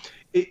just,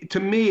 to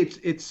me,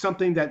 it's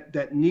something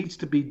that needs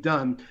to be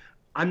done.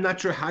 I'm not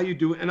sure how you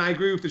do it, and I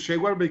agree with the Shea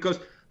Weber because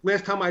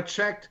last time I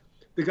checked,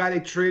 the guy they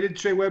traded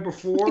Shea Weber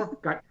for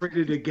got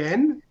traded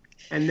again,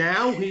 and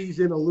now he's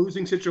in a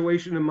losing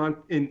situation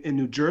in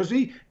New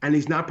Jersey, and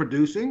he's not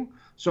producing.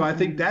 So I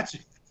think that's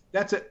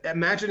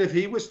imagine if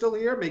he was still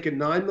here making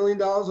 $9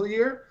 million a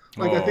year.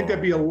 Like I think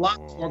there'd be a lot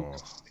more.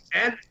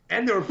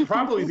 And there would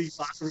probably be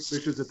lots of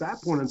issues at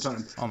that point in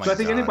time. Oh my so I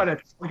think God. anybody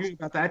that's arguing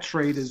about that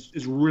trade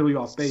is really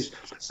off base.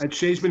 And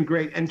Shea's been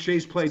great, and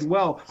Shea's played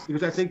well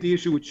because I think the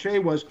issue with Shea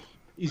was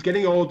he's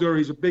getting older.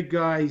 He's a big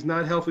guy. He's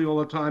not healthy all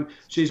the time.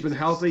 Shea's been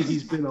healthy.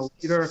 He's been a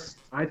leader.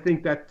 I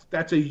think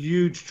that's a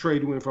huge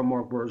trade win for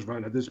Marc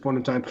Bergevin at this point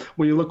in time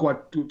when you look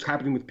what's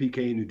happening with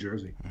PK in New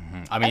Jersey.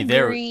 I mean,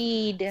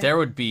 Agreed. there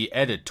would be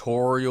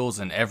editorials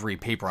in every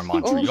paper in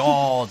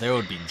Montreal. There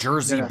would be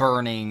jersey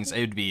burnings.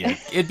 It'd be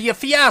a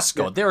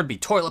fiasco. There would be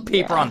toilet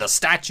paper on the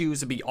statues.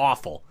 It'd be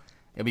awful.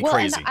 It'd be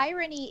crazy. And the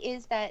irony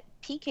is that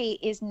PK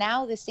is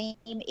now the same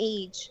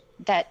age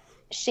that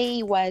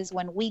Shea was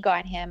when we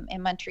got him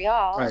in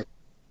Montreal. Right.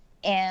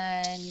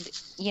 And,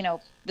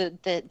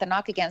 the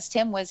knock against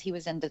him was he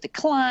was in the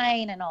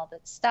decline and all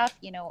that stuff,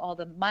 all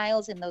the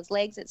miles in those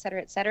legs, et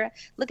cetera, et cetera.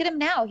 Look at him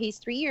now. He's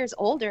 3 years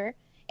older,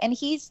 and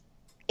he's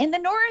in the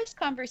Norris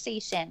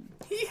conversation.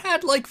 He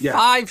had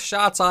 5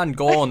 shots on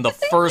goal in the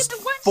first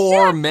One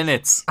 4 shot.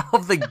 minutes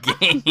of the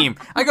game.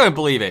 I couldn't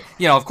believe it.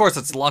 Of course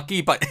it's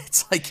lucky, but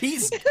it's like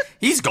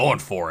he's going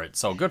for it.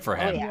 So good for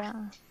him. Yeah.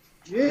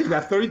 Yeah, he's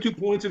got 32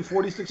 points in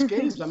 46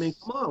 games. I mean,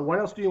 come on. What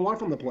else do you want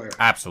from the player?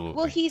 Absolutely.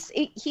 Well,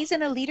 he's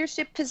in a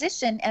leadership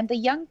position, and the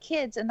young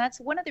kids, and that's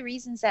one of the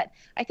reasons that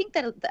I think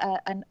that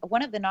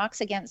one of the knocks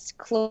against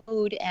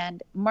Claude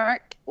and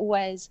Marc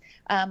was,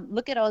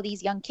 look at all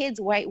these young kids.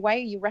 Why are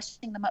you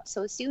rushing them up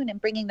so soon and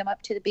bringing them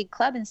up to the big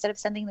club instead of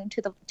sending them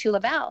to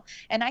Laval?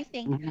 And I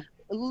think,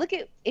 look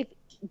at if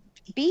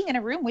being in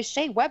a room with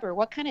Shea Weber,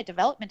 what kind of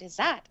development is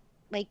that?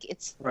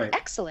 It's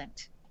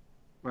excellent.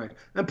 Right.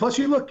 And plus,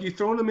 you're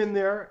throwing them in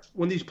there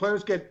when these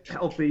players get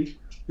healthy,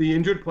 the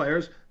injured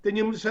players, then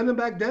you send them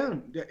back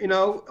down.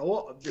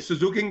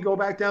 Suzuki can go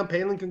back down,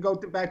 Palin can go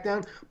back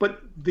down.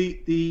 But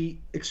the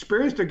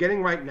experience they're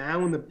getting right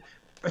now,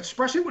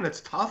 especially when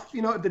it's tough,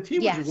 the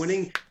team was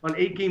winning on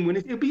 8-game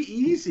winnings, it'd be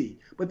easy.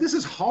 But this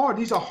is hard.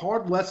 These are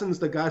hard lessons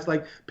that guys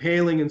like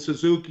Paling and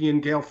Suzuki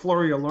and Gael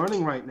Fleury are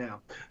learning right now.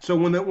 So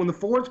when the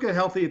forwards get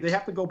healthy, if they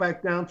have to go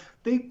back down,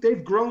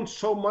 they've grown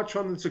so much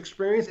from this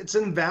experience. It's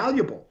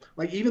invaluable.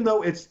 Even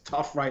though it's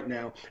tough right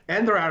now,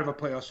 and they're out of a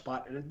playoff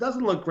spot, and it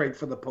doesn't look great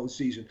for the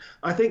postseason.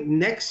 I think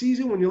next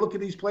season, when you look at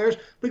these players,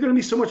 they're going to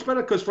be so much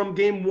better because from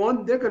game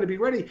one, they're going to be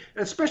ready.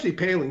 And especially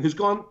Paling,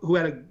 who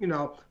had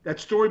that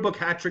storybook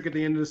hat trick at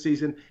the end of the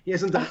season. He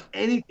hasn't done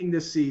anything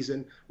this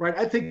season, right?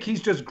 I think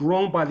he's just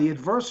grown by the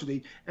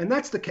adversity, and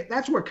that's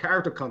where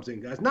character comes in,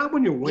 guys. Not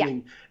when you're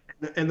winning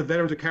and the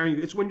veterans are carrying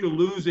you. It's when you're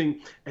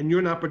losing and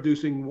you're not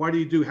producing. What do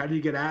you do? How do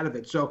you get out of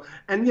it? So,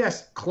 and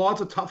yes,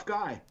 Claude's a tough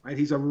guy, right?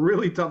 He's a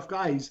really tough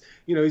guy. He's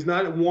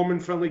not a warm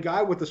and friendly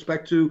guy with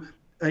respect to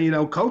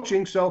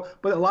coaching. So,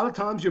 but a lot of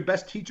times your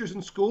best teachers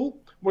in school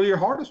were your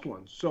hardest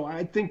ones. So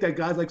I think that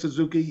guys like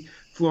Suzuki,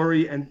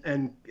 Fleury,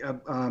 and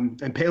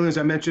Palin, as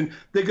I mentioned,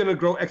 they're going to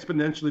grow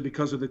exponentially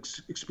because of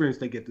the experience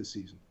they get this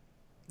season.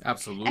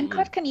 Absolutely. And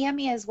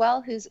Kotkaniemi as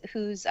well, who's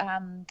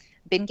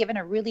been given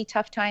a really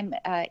tough time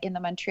in the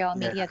Montreal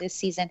media this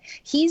season.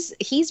 He's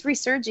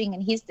resurging,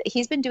 and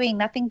he's been doing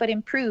nothing but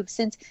improve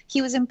since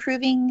he was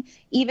improving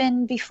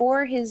even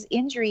before his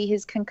injury,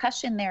 his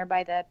concussion there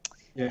by the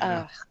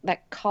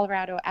that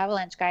Colorado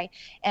Avalanche guy.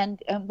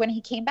 And when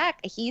he came back,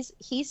 he's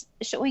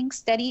showing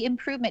steady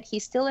improvement.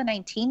 He's still a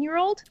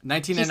 19-year-old.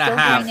 19 he's and a half.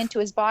 He's still going into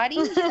his body.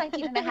 He's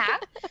 19 and a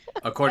half.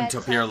 According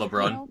to Pierre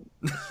LeBrun.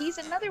 He's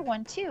another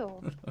one, too.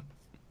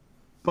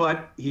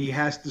 But he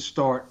has to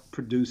start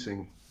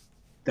producing.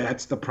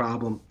 That's the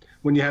problem.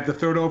 When you have the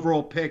 3rd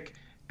overall pick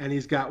and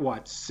he's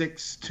got,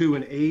 6, 2,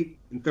 and 8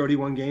 in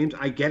 31 games,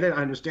 I get it. I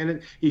understand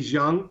it. He's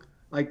young,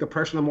 like the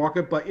pressure in the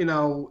market. But,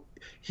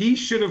 he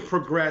should have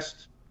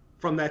progressed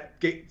from that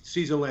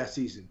season last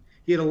season.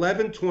 He had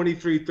 11,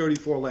 23,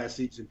 34 last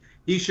season.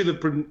 He should have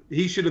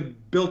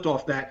built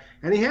off that,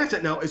 and he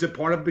hasn't. Now, is it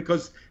part of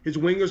because his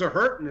wingers are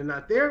hurt and they're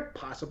not there?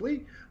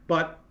 Possibly,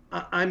 but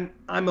I'm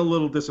a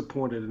little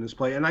disappointed in his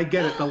play, and I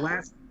get it. I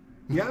am.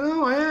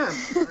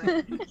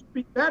 He should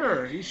be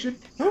better. He's the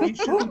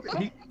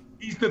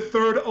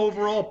 3rd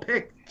overall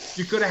pick.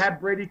 You could have had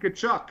Brady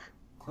Tkachuk,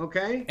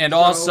 okay? And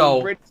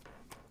also,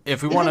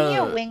 if we want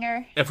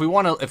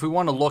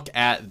to look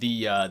at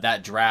the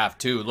that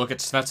draft too, look at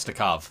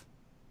Svechnikov.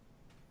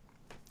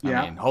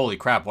 I mean, holy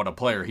crap, what a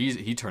player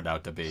he turned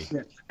out to be.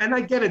 Yeah. And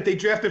I get it. They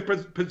drafted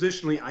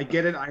positionally. I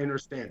get it. I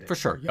understand it. For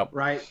sure. Yep.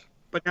 Right.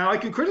 But now I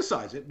can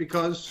criticize it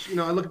because,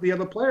 I look at the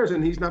other players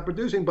and he's not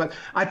producing. But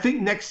I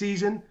think next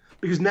season,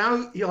 because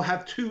now he'll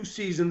have 2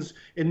 seasons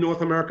in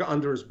North America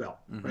under his belt.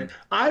 Mm-hmm. Right.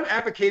 I've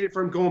advocated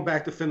for him going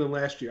back to Finland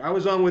last year. I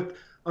was on with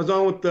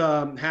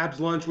Habs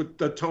Lunch with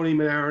Tony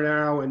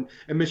Marinaro and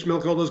Mitch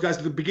Milk, all those guys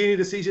at the beginning of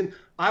the season.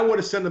 I would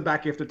have sent them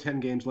back after 10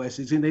 games last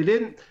season. They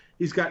didn't.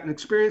 He's got an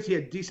experience. He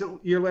had a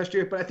decent year last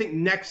year. But I think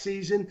next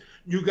season,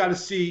 you got to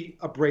see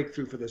a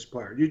breakthrough for this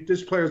player.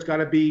 This player's got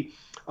to be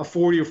a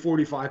 40 or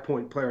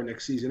 45-point player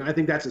next season. I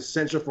think that's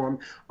essential for him.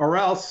 Or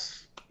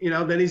else,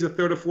 then he's a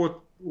 3rd or 4th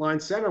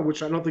line center,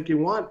 which I don't think you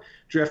want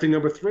drafting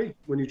number 3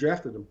 when you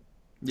drafted him.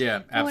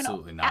 Yeah,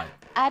 absolutely not.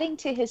 Adding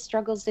to his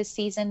struggles this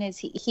season is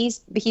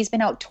he's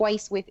been out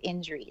twice with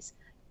injuries.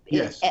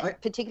 Yes,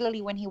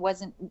 particularly when he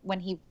was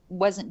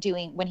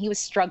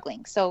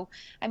struggling. So,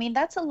 I mean,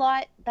 that's a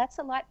lot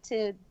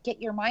to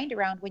get your mind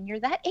around when you're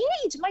that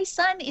age. My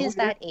son is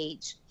that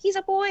age. He's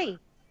a boy.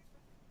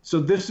 So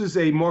this is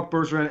a Marc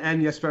Bergevin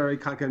and Jesperi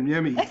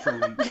Kotkaniemi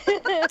film.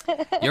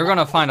 You're going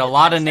to find a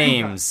lot of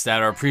names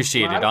that are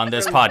appreciated on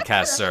this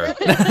podcast, sir.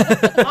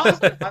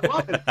 Awesome. I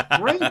love it.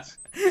 Great.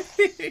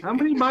 How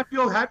many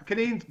Montreal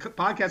Canadian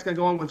podcasts can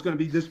go on what's going to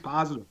be this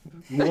positive?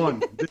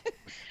 One.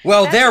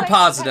 Well, they're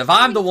positive.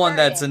 I'm the one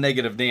that's a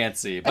negative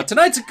Nancy. But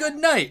tonight's a good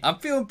night. I'm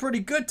feeling pretty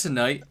good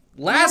tonight.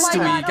 Last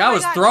week, I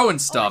was throwing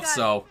stuff,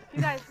 so...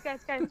 You guys.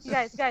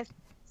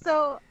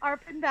 So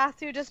Arpin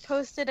Basu just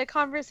posted a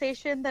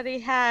conversation that he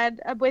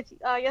had with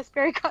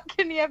Jesperi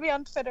Kotkaniemi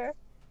on Twitter.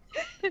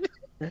 And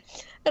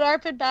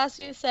Arpin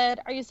Basu said,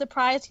 "Are you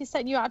surprised he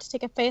sent you out to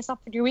take a face-off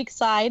with your weak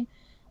side?"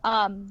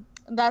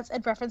 That's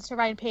in reference to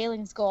Ryan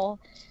Paling's goal.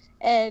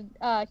 And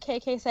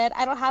KK said,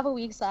 "I don't have a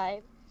weak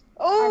side."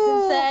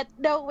 Oh! Arpin said,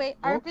 "No, wait."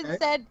 Arpin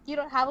said, "You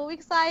don't have a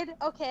weak side?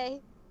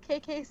 Okay."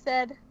 KK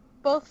said,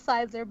 "Both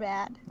sides are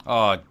bad."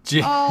 Oh,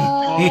 gee.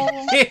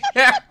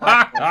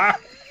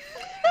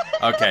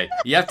 Okay,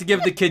 you have to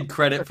give the kid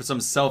credit for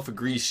some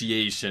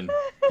self-appreciation.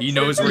 He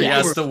knows where he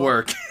has to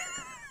work.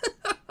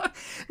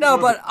 No,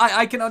 but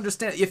I can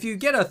understand. If you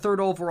get a 3rd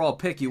overall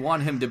pick, you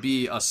want him to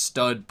be a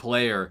stud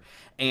player.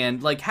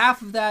 And,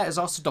 half of that is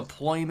also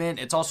deployment.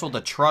 It's also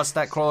the trust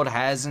that Claude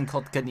has in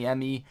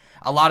Kotkaniemi.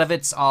 A lot of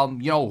it's,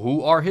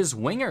 who are his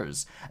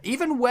wingers?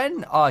 Even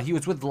when he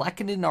was with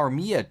Lehkonen and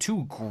Armia,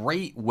 2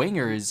 great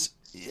wingers,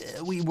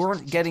 we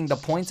weren't getting the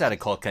points out of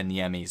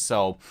Kotkaniemi.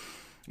 So...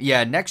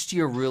 yeah, next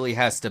year really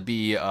has to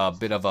be a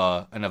bit of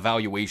an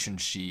evaluation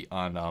sheet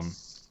on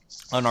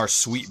our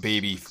sweet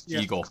baby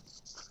Eagle.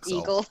 So,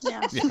 Eagle.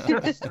 Yeah.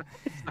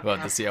 We'll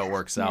have to see how it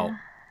works out.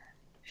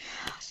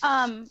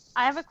 I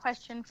have a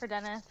question for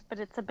Dennis, but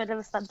it's a bit of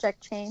a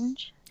subject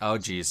change. Oh,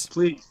 geez.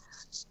 Please.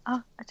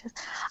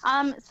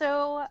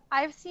 So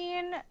I've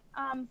seen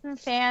some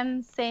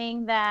fans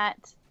saying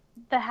that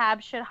the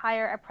Habs should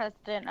hire a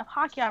president of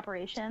hockey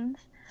operations.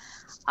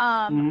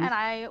 And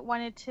I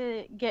wanted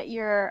to get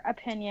your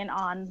opinion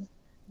on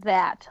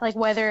that.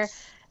 Whether,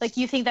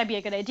 you think that'd be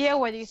a good idea,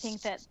 whether you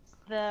think that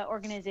the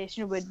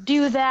organization would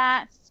do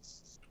that,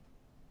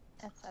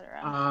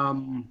 etc.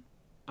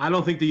 I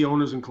don't think the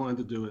owner's inclined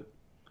to do it.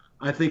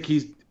 I think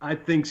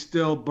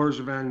still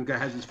Bergevin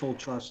has his full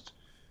trust,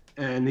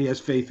 and he has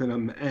faith in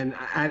him. And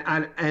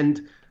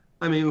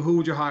I mean, who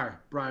would you hire?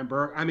 Brian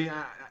Burke? I mean,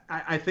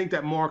 I think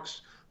that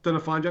Mark's done a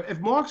fine job. If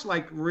Mark's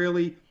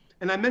really...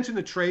 and I mentioned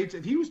the trades.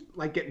 If he was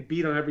getting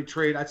beat on every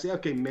trade, I'd say,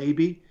 okay,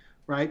 maybe,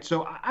 right?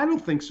 So I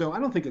don't think so. I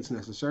don't think it's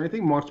necessary. I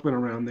think Mark's been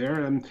around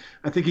there, and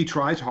I think he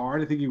tries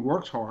hard. I think he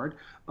works hard.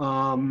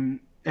 And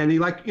he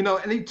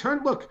and he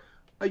turned,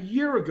 a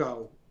year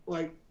ago,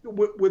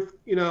 with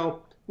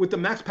the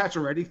Max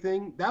Pacioretty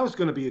thing, that was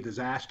going to be a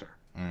disaster,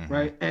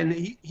 right? And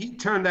he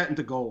turned that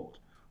into gold,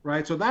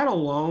 right? So that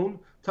alone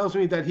tells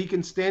me that he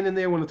can stand in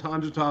there when the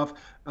times are tough,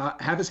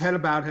 have his head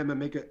about him, and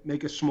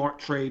make a smart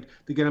trade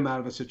to get him out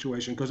of a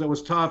situation, because it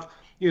was tough.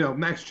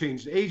 Max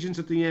changed agents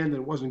at the end, and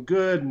it wasn't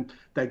good, and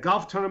that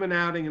golf tournament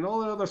outing and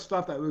all that other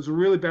stuff that was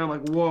really bad. I'm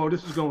like, whoa,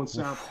 this is going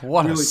south.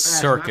 What really a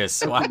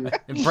circus.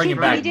 Bringing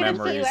We back did a few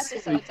memories.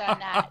 episodes on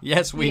that.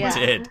 Yes, we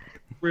did.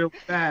 Real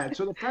bad.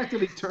 So the fact that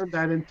he turned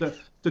that into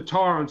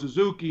Tatar and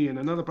Suzuki and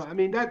another, I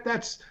mean,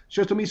 that's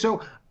just to me.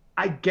 So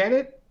I get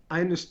it. I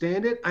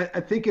understand it.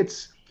 I think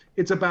it's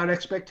about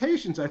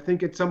expectations. I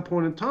think at some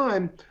point in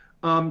time,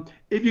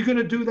 if you're going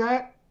to do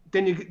that,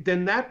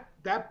 then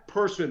that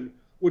person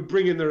would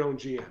bring in their own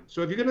GM.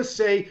 So if you're going to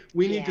say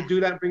we need to do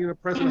that, bring in a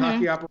president of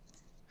hockey operation,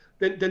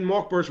 then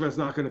Mark Bergevin's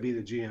not going to be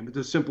the GM. It's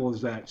as simple as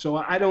that. So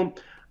I don't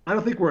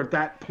think we're at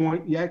that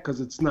point yet,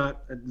 because it's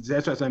not a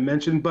disaster, as I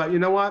mentioned. But you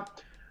know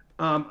what?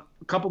 A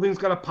couple things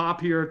got to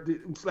pop here.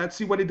 Let's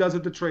see what he does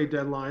at the trade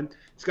deadline.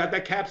 He's got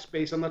that cap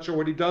space. I'm not sure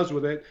what he does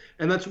with it,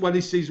 and that's what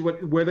he sees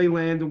where they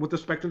land and with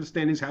respect to the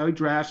standings, how he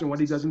drafts, and what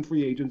he does in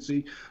free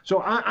agency.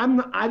 So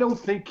I don't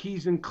think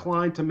he's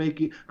inclined to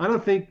make it. I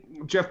don't think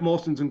Jeff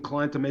Molson's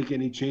inclined to make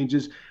any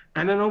changes,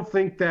 and I don't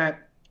think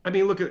that. I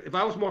mean, look, if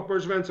I was Mark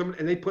Bergevin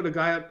and they put a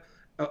guy up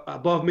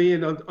above me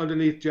and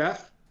underneath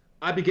Jeff,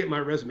 I'd be getting my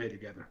resume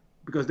together,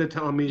 because they're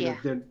telling me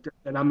that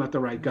I'm not the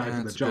right guy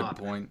for the job.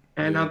 Good point.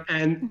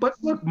 But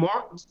look,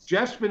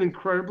 Jeff's been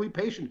incredibly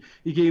patient.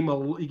 He gave him a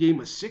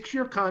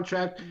 6-year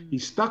contract. He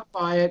stuck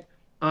by it.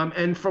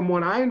 And from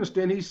what I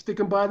understand, he's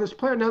sticking by this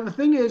player. Now, the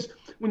thing is,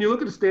 when you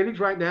look at the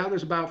standings right now,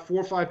 there's about 4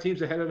 or 5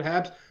 teams ahead of the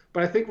Habs.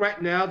 But I think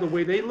right now, the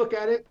way they look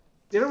at it,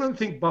 they don't really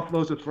think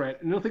Buffalo's a threat,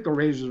 and they don't think the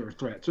Rangers are a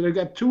threat. So they've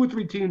got 2 or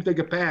 3 teams they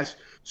could pass.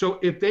 So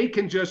if they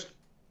can just,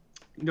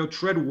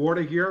 tread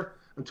water here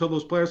until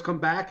those players come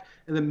back,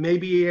 and then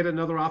maybe add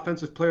another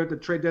offensive player at the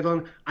trade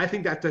deadline, I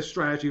think that's their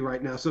strategy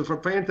right now. So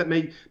for fans that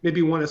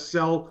maybe want to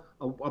sell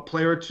a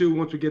player or two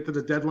once we get to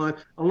the deadline,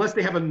 unless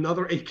they have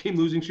another 8-game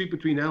losing streak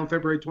between now and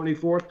February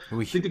 24th,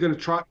 I think they're going to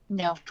try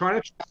to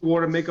tread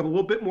water, make up a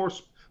little bit more,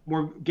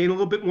 gain a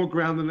little bit more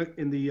ground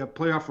in the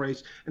playoff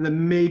race, and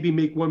then maybe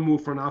make one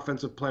move for an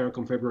offensive player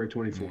come February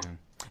 24th.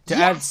 To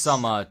add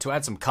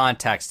some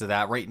context to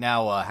that, right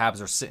now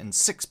Habs are sitting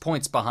 6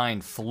 points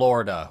behind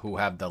Florida, who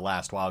have the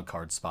last wild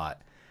card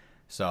spot.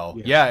 So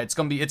it's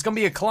gonna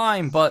be a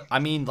climb, but I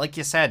mean, like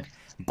you said,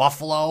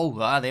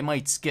 Buffalo, they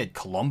might skid.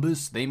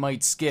 Columbus, they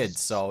might skid.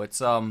 So it's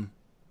and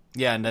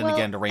then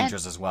again the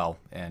Rangers as well,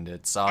 and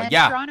it's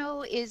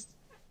Toronto's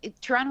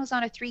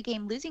on a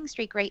 3-game losing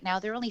streak right now.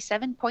 They're only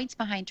 7 points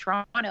behind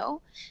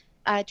Toronto.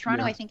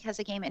 Toronto, I think, has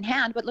a game in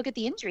hand, but look at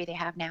the injury they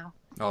have now.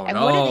 Oh, and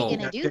no. what are they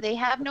going to do? They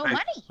have no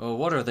money. Oh,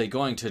 what are they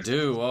going to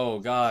do? Oh,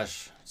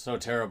 gosh. So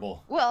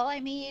terrible. Well,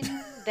 I mean,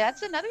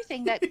 that's another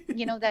thing that,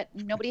 that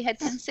nobody had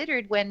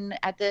considered when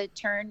at the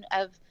turn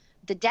of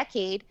the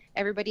decade,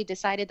 everybody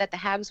decided that the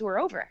Habs were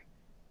over.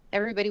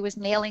 Everybody was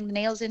nailing the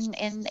nails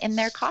in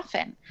their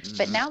coffin.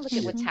 But now look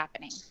at what's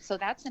happening. So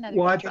that's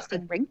another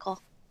interesting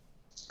wrinkle.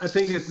 I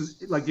think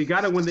it's like you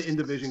got to win the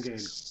in-division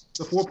games.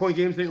 The 4-point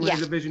games in the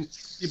division,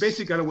 you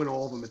basically got to win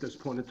all of them at this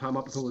point in time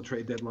up until the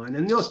trade deadline.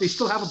 And they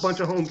still have a bunch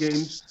of home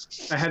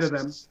games ahead of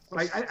them.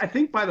 But I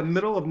think by the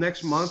middle of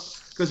next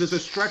month, because there's a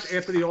stretch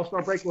after the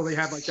All-Star break where they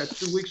have like that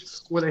 2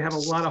 weeks where they have a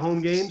lot of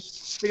home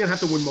games, they're going to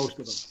have to win most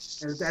of them.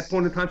 And at that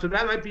point in time, so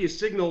that might be a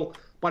signal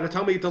by the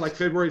time we get to like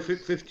February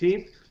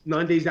 15th,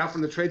 9 days out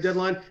from the trade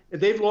deadline. If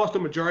they've lost the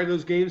majority of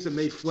those games, it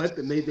may flip,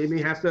 and they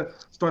may have to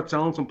start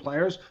selling some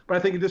players. But I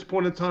think at this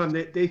point in time,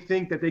 they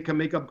think that they can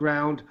make up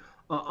ground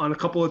on a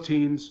couple of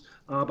teams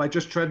by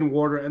just treading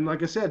water. And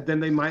like I said, then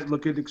they might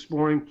look at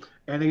exploring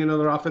adding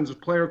another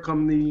offensive player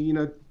come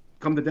the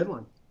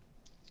deadline.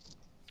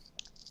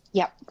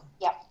 Yep.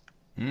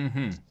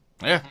 Mm-hmm.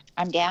 Yeah.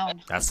 I'm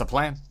down. That's the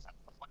plan.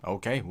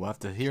 Okay, we'll have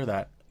to hear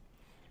that.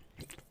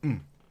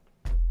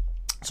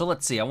 So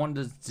let's see. I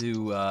wanted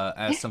to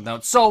ask something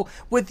else. So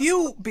with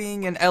you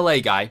being an LA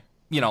guy,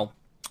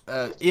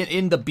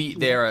 in the beat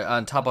there,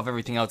 on top of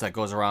everything else that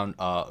goes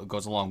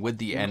along with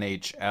the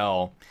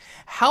NHL,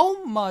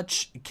 how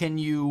much can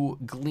you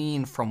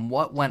glean from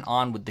what went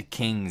on with the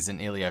Kings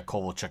and Ilya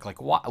Kovalchuk?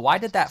 Like, why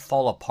did that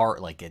fall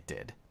apart like it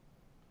did?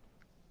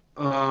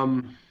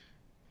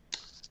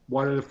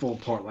 Why did it fall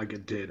apart like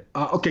it did?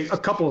 Okay, a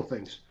couple of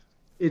things.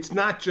 It's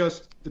not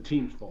just the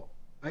team's fault.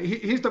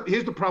 Here's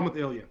the problem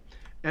with Ilya.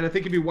 And I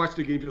think if you watch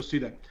the game, you'll see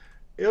that.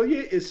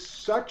 Ilya is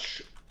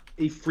such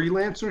a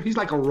freelancer. He's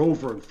like a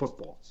rover in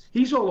football.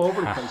 He's all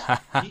over the place.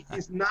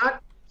 He's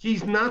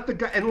not the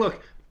guy. And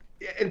look,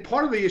 and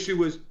part of the issue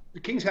was the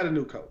Kings had a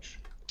new coach,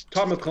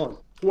 Todd McClellan,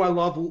 who I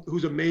love,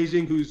 who's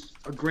amazing, who's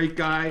a great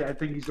guy. I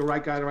think he's the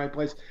right guy in the right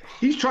place.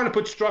 He's trying to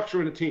put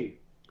structure in a team.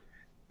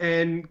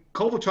 And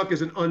Kovalchuk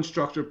is an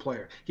unstructured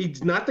player.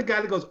 He's not the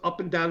guy that goes up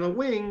and down the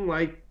wing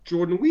like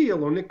Jordan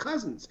Weal or Nick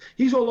Cousins.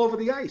 He's all over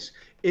the ice.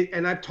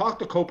 And I've talked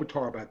to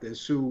Kopitar about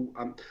this, who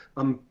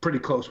I'm pretty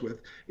close with.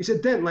 He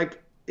said, then,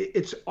 like,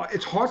 it's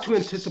hard to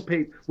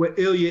anticipate where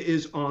Ilya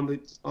is on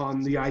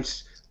the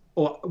ice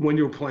or when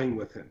you're playing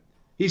with him.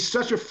 He's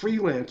such a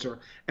freelancer,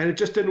 and it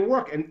just didn't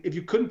work. And if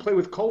you couldn't play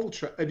with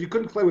Kovalchuk, if you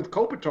couldn't play with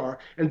Kopitar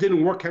and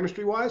didn't work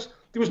chemistry-wise,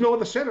 there was no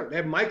other center. They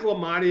had Michael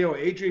Amadio,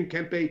 Adrian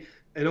Kempe,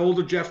 an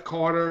older Jeff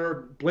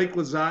Carter, Blake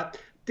Lizotte.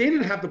 They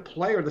didn't have the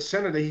player, the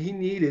center that he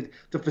needed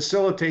to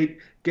facilitate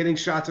getting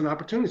shots and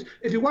opportunities.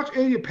 If you watch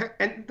Ilya,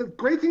 and the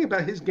great thing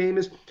about his game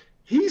is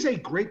he's a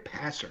great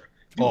passer.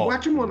 If you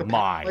watch him on the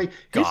my play,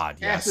 God,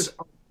 his passes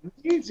are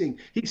amazing.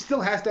 He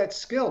still has that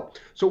skill.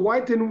 So why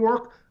it didn't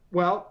work?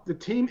 Well, the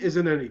team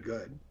isn't any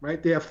good,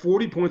 right? They have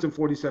 40 points in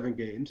 47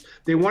 games.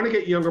 They want to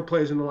get younger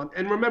players in the line.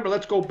 And remember,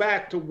 let's go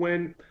back to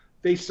when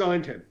they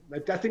signed him.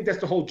 I think that's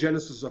the whole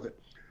genesis of it.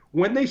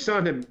 When they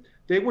signed him,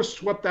 they were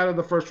swept out of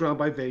the first round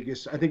by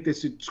Vegas. I think they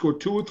scored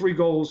 2 or 3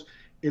 goals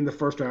in the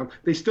first round.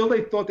 They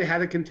thought they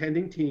had a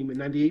contending team, a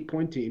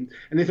 98-point team,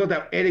 and they thought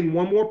that adding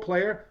one more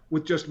player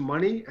with just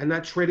money and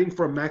not trading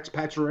for a Max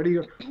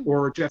Pacioretty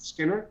or Jeff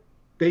Skinner,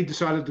 they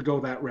decided to go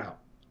that route.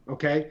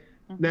 Okay?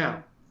 Mm-hmm.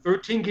 Now,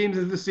 13 games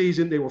into the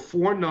season, they were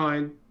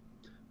 4-9.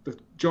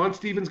 John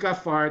Stevens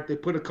got fired. They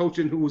put a coach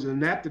in who was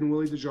inept in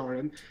Willie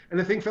Desjardins, and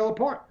the thing fell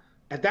apart.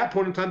 At that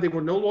point in time, they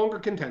were no longer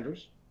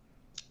contenders.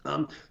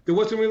 There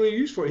wasn't really a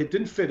use for it. It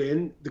didn't fit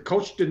in. The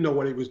coach didn't know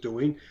what he was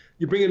doing.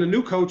 You bring in a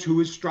new coach who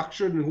is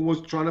structured and who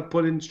was trying to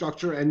put in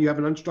structure, and you have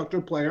an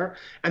unstructured player,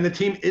 and the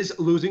team is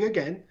losing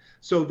again.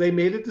 So they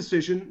made a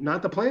decision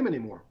not to play him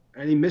anymore.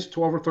 And he missed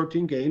 12 or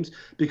 13 games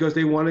because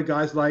they wanted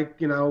guys like,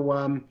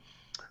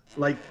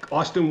 like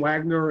Austin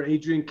Wagner,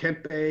 Adrian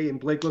Kempe, and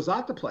Blake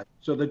Lizotte to play.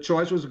 So the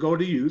choice was to go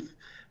to youth.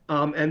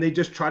 And they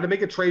just tried to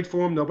make a trade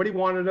for him. Nobody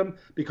wanted him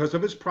because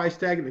of his price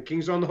tag, and the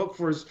Kings are on the hook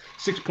for his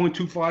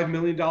 $6.25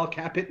 million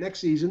cap hit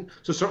next season.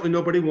 So certainly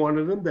nobody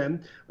wanted him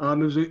then.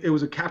 It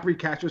was a cap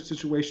recapture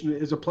situation.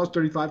 It was a plus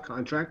 35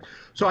 contract.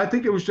 So I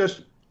think it was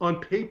just on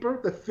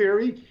paper, the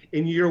theory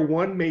in year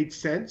one made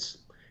sense.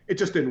 It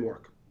just didn't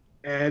work.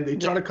 And they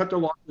tried to cut their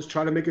losses,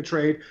 try to make a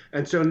trade.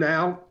 And so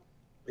now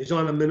he's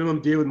on a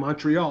minimum deal with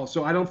Montreal.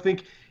 So I don't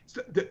think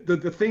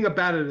the thing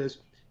about it is,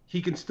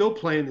 he can still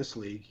play in this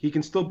league. He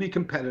can still be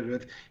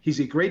competitive.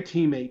 He's a great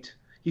teammate.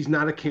 He's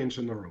not a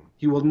cancer in the room.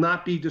 He will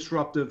not be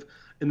disruptive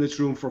in this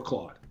room for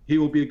Claude. He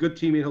will be a good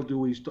teammate. He'll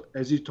do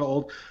as he's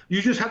told.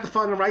 You just have to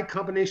find the right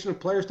combination of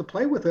players to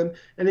play with him,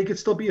 and he can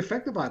still be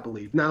effective, I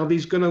believe. Now, I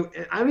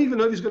don't even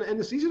know if he's going to end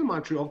the season in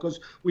Montreal because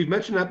we've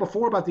mentioned that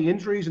before about the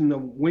injuries and the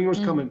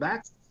wingers coming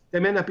back.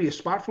 There may not be a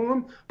spot for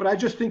him, but I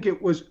just think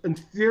it was, in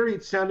theory,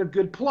 it sounded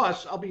good.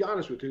 Plus, I'll be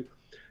honest with you,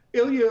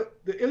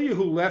 the Ilya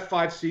who left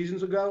 5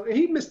 seasons ago,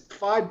 he missed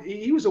 5.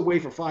 He was away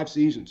for 5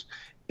 seasons.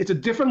 It's a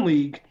different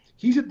league.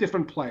 He's a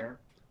different player.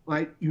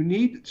 Right? You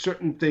need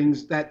certain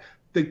things that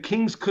the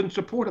Kings couldn't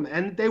support him,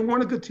 and they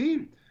weren't a good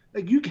team.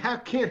 Like you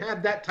can't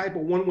have that type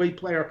of one-way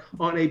player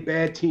on a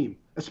bad team,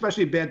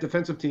 especially a bad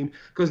defensive team,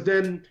 because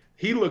then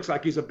he looks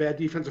like he's a bad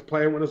defensive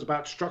player when it's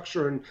about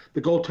structure and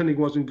the goaltending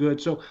wasn't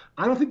good. So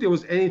I don't think there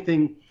was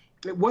anything.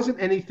 It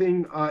wasn't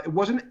anything. It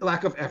wasn't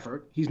lack of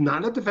effort. He's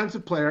not a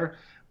defensive player.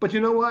 But you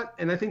know what?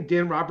 And I think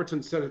Dan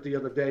Robertson said it the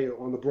other day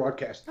on the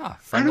broadcast.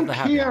 I don't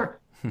care.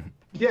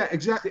 Yeah,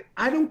 exactly.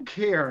 I don't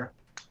care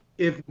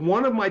if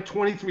one of my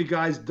 23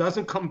 guys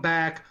doesn't come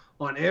back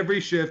on every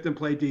shift and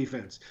play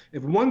defense.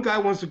 If one guy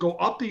wants to go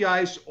up the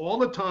ice all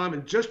the time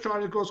and just try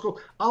to go score,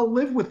 I'll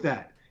live with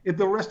that if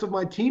the rest of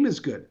my team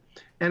is good.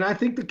 And I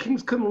think the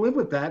Kings couldn't live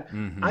with that.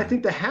 Mm-hmm. I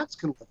think the Hats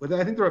can live with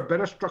it. I think they're a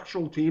better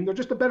structural team. They're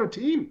just a better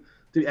team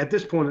at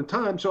this point in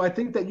time. So I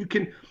think that you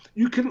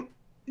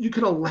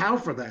can allow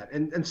for that,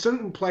 and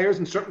certain players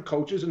and certain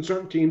coaches and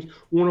certain teams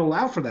won't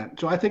allow for that.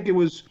 So I think it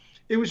was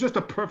just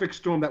a perfect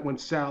storm that went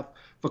south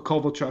for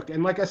Kovalchuk.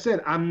 And like I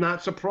said, I'm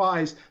not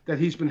surprised that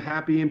he's been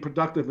happy and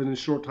productive in his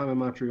short time in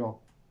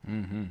Montreal.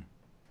 Mm-hmm.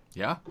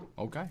 Yeah.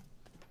 Okay.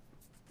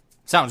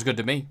 Sounds good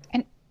to me.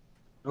 And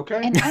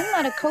I'm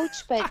not a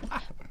coach, but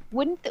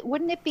wouldn't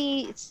it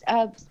be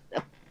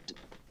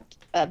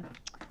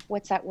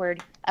what's that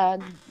word?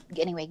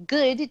 Anyway,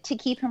 good to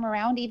keep him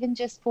around even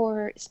just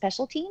for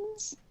special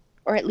teams,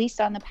 or at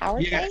least on the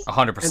power play?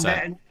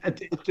 100%.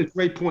 It's a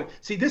great point.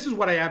 See, this is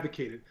what I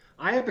advocated.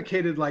 I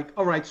advocated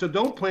all right, so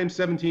don't play him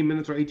 17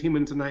 minutes or 18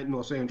 minutes a night in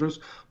Los Angeles.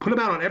 Put him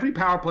out on every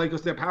power play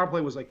because their power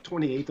play was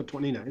 28th or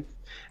 29th.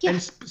 Yeah.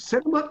 And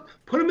set him up,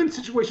 put him in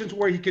situations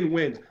where he can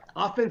win.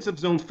 Offensive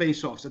zone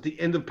face-offs at the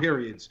end of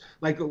periods,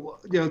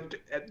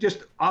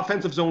 just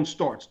offensive zone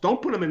starts.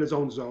 Don't put him in his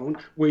own zone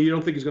where you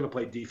don't think he's going to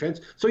play defense.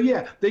 So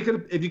yeah, they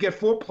could. If you get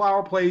 4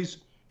 power plays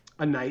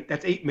a night,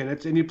 that's 8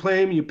 minutes, and you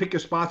play him, you pick your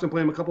spots and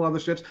play him a couple other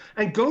shifts,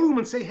 and go to him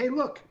and say, hey,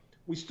 look,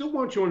 we still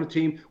want you on the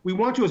team. We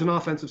want you as an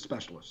offensive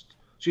specialist.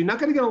 So you're not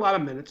going to get a lot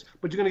of minutes,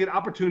 but you're going to get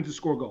opportunity to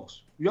score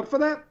goals. You up for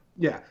that?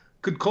 Yeah.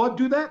 Could Claude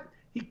do that?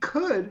 He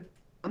could.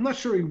 I'm not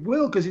sure he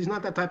will because he's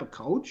not that type of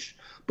coach.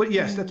 But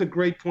yes, that's a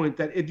great point,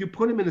 that if you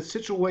put him in a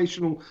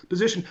situational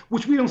position,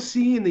 which we don't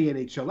see in the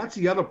NHL, that's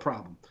the other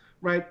problem,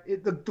 right?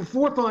 The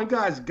fourth line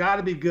guys got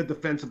to be good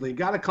defensively,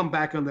 got to come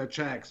back on their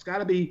checks, got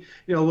to be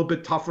a little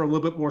bit tougher, a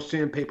little bit more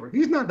sandpaper.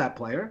 He's not that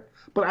player.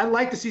 But I'd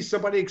like to see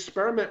somebody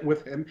experiment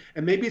with him,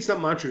 and maybe it's not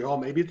Montreal,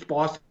 maybe it's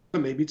Boston,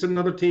 maybe it's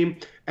another team,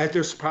 as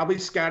they're probably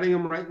scouting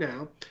him right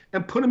now,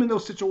 and put him in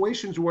those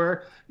situations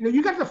where,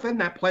 you got to defend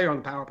that player on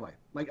the power play.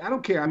 Like, I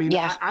don't care. I mean,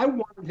 I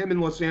wanted him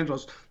in Los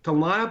Angeles to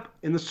line up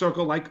in the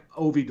circle like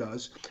Ovi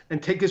does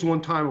and take his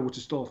one-timer, which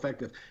is still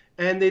effective.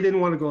 And they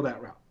didn't want to go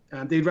that route.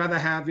 They'd rather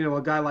have,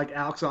 a guy like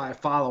Alex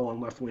Iafallo on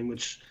left wing,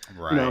 which,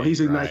 he's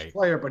a nice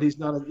player, but he's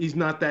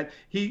not that.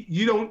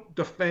 You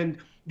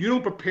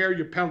don't prepare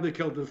your penalty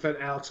kill to defend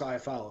Alex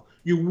Iafallo.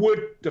 You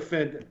would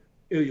defend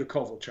Ilya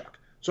Kovalchuk.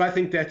 So I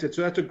think that's it.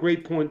 So that's a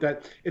great point,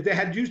 that if they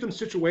had used him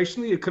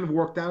situationally, it could have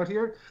worked out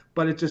here,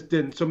 but it just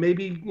didn't. So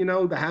maybe, the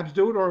Habs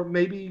do it, or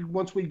maybe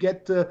once we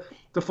get to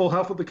full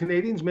health with the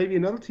Canadians, maybe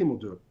another team will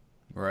do it.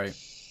 Right.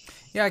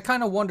 Yeah, I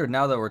kind of wondered,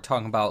 now that we're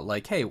talking about,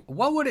 like, hey,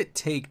 what would it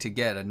take to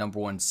get a number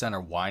one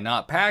center? Why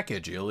not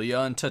package Ilya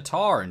and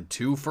Tatar and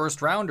 2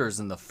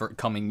 first-rounders in the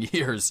coming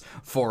years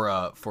for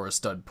a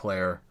stud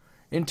player?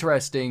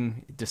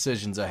 Interesting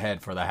decisions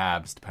ahead for the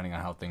Habs, depending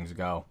on how things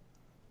go.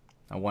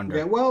 I wonder.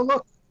 Yeah, well,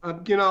 look, I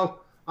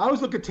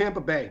always look at Tampa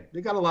Bay.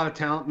 They got a lot of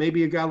talent.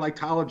 Maybe a guy like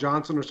Tyler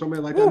Johnson or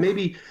somebody like that.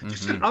 Maybe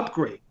just an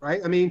upgrade,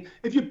 right? I mean,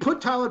 if you put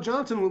Tyler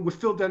Johnson with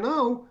Phil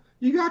Danault,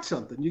 you got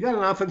something. You got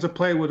an offensive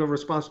player with a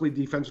responsibly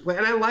defensive player.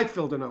 And I like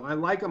Phil Danault. I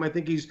like him. I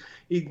think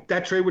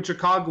that trade with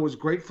Chicago was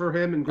great for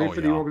him and great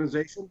for the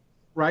organization,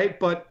 right?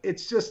 But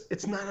it's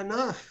not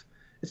enough.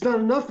 It's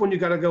not enough when you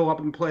got to go up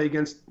and play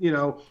against,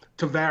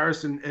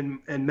 Tavares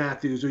and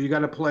Matthews, or you got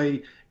to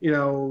play,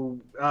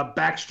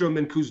 Backstrom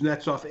and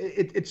Kuznetsov.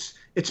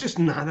 It's just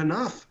not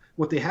enough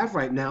what they have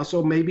right now.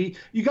 So maybe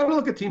you got to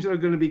look at teams that are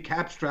going to be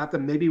cap strapped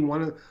and maybe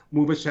want to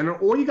move a center,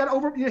 or you got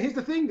to here's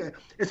the thing,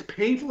 as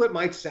painful it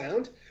might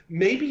sound,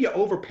 maybe you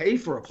overpay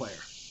for a player.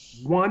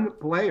 One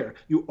player,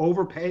 you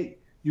overpay.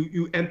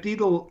 You empty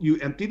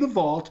the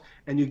vault,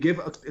 and you give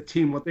a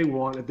team what they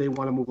want if they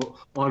want to move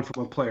on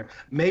from a player.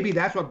 Maybe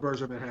that's what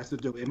Bergevin has to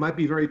do. It might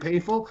be very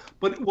painful,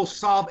 but it will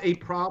solve a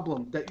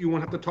problem that you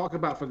won't have to talk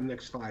about for the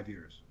next 5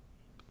 years.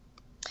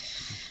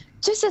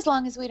 Just as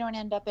long as we don't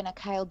end up in a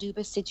Kyle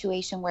Dubas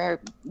situation where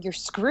you're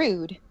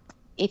screwed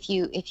if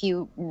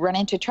you run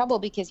into trouble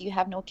because you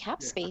have no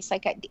cap space.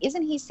 Like,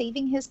 isn't he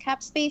saving his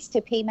cap space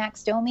to pay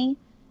Max Domi,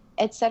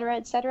 et cetera,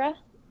 et cetera?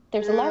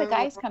 There's a lot of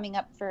guys coming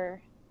up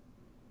for.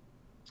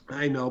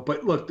 I know,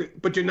 but look,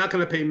 you're not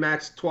going to pay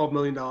Max $12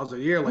 million a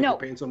year like you're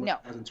paying someone who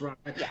hasn't run.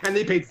 Yeah. And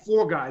they paid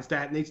 4 guys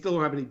that, and they still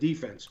don't have any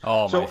defense.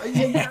 Oh, so, my.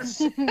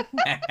 Yes.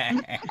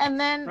 And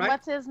then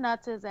what's his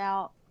nuts is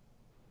out.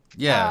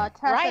 Yeah.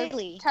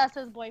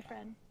 Tessa's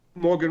boyfriend.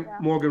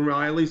 Morgan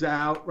Riley's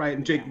out, right?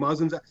 And Jake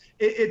Muzzin's out.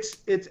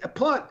 It's a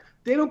plot.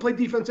 They don't play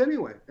defense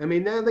anyway. I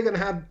mean, now they're going to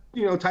have,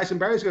 Tyson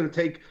Barrie's going to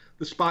take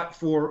the spot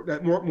for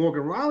that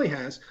Morgan Riley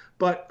has.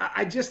 But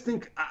I just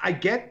think I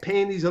get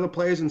paying these other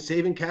players and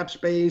saving cap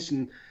space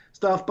and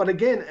stuff. But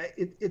again,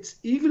 it's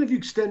even if you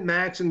extend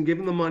Max and give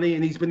him the money,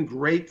 and he's been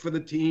great for the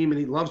team and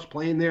he loves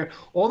playing there,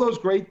 all those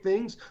great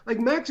things. Like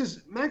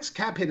Max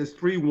cap hit is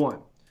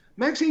 3-1.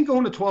 Max ain't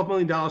going to $12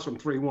 million from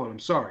 3-1. I'm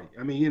sorry.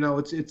 I mean,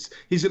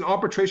 he's an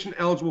arbitration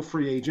eligible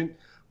free agent.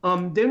 They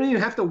don't even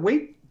have to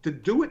wait to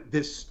do it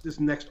this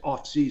next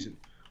off season.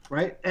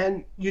 Right.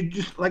 And you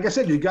just, like I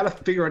said, you got to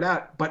figure it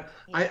out. But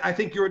I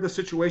think you're in the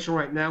situation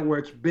right now where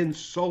it's been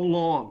so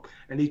long,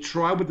 and he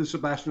tried with the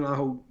Sebastian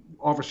Aho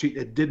offer sheet.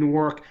 It didn't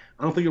work.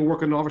 I don't think it'll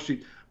work on the offer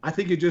sheet. I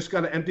think you just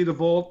got to empty the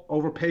vault,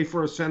 overpay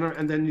for a center,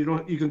 and then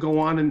you can go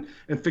on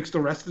and fix the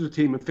rest of the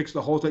team and fix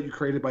the holes that you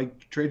created by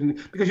trading.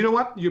 Because you know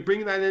what? You're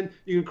bringing that in,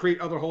 you can create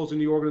other holes in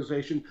the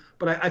organization.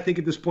 But I think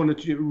at this point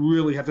that you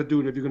really have to do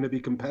it if you're going to be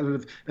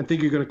competitive and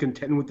think you're going to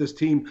contend with this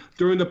team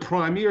during the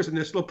prime years, and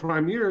they're still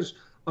prime years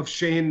of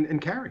Shane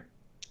and Carey.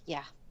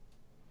 Yeah.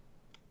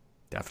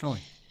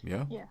 Definitely.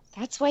 Yeah.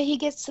 That's why he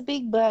gets the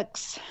big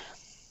bucks.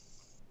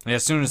 Yeah,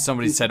 as soon as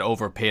somebody said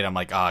overpaid, I'm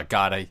like, oh,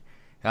 God, I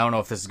don't know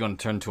if this is going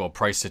to turn into a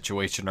price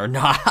situation or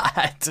not.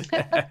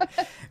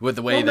 With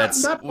the way not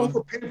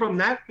overpaid from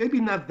that,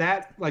 maybe not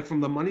that, like from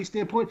the money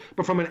standpoint,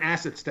 but from an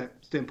asset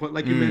standpoint,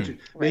 like you mentioned.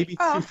 Maybe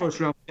 2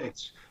 first-round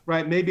picks,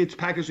 right? Maybe it's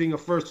packaging a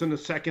first and a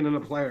second and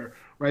a player,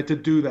 right, to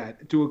do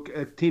that, to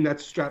a team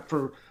that's strapped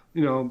for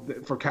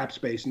for cap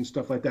space and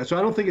stuff like that. So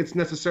I don't think it's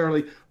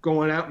necessarily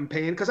going out and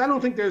paying, because I don't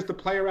think there's the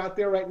player out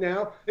there right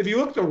now. If you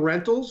look at the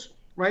rentals,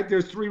 right,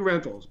 there's 3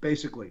 rentals,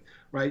 basically,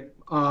 right?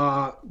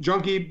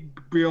 Junkie,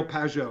 Briel,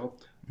 Pajot,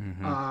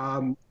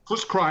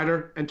 Chris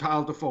Kreider, and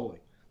Tyler Toffoli.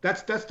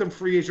 That's them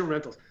free agent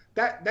rentals.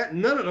 That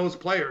none of those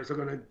players are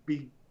going to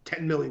be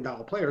 $10 million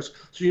players,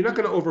 so you're not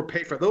going to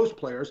overpay for those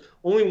players.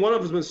 Only one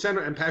of them is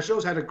center, and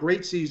Pajot's had a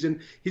great season.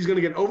 He's going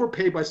to get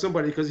overpaid by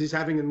somebody because he's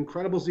having an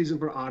incredible season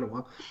for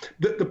Ottawa.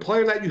 The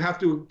player that you have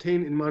to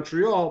obtain in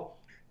Montreal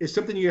is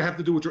something you have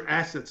to do with your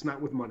assets, not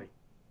with money,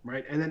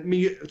 right? And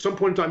at some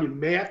point in time, you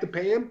may have to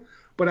pay him,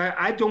 but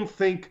I don't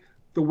think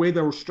the way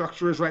the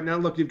structure is right now.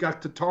 Look, you've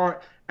got Tatar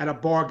at a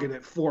bargain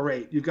at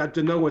 4.8. You've got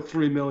Danault at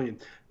 $3 million.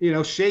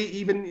 Shea,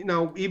 even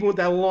with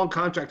that long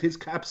contract, his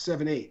cap's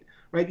 7.8,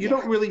 right? You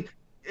don't really.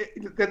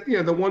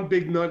 The one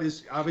big nut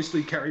is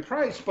obviously Carey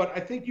Price, but I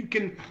think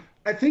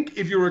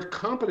if you're a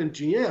competent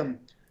GM,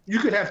 You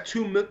could have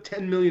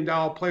 $10 million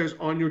players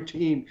on your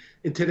team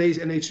in today's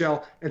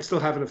NHL and still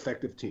have an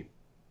effective team.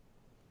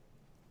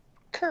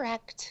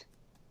 Correct.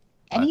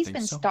 And he's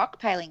been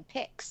stockpiling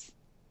picks.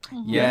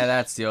 Yeah,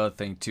 that's the other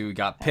thing too.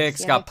 Got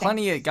picks, got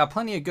plenty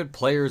of good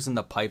players in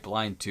the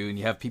pipeline too, and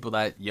you have people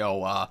that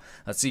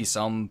let's see,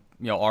 some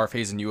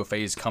RFAs and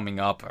UFAs coming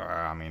up.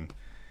 I mean,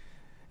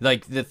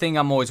 like the thing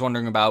I'm always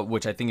wondering about,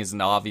 which I think is an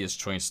obvious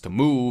choice to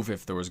move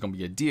if there was going to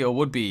be a deal,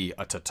 would be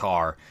a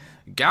Tatar.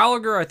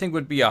 Gallagher, I think,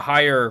 would be a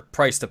higher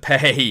price to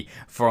pay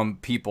from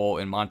people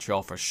in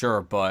Montreal for sure,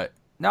 but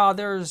no,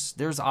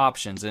 there's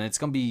options, and it's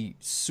going to be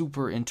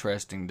super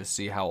interesting to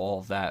see how all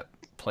of that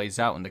plays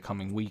out in the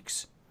coming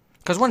weeks.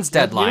 Because when's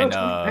deadline?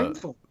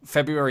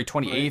 February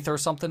 28th or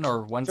something?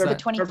 Or when's that?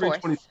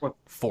 24th.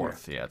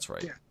 4th, yeah, that's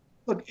right. Yeah.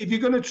 Look, if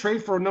you're going to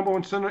trade for a number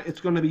one center, it's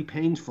going to be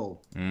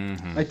painful.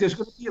 Mm-hmm. Like, there's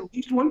going to be at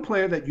least one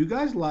player that you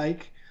guys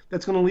like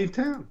that's going to leave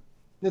town.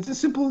 It's as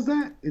simple as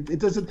that. It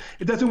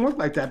doesn't work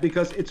like that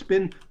because it's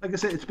been, like I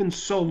said, it's been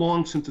so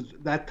long since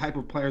that type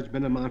of player has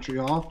been in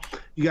Montreal.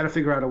 You got to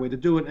figure out a way to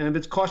do it. And if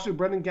it's costing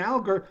Brendan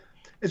Gallagher,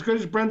 as great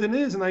as Brendan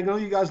is, and I know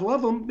you guys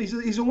love him,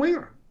 he's a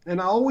winger. And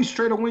I always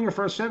trade a winger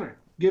for a center,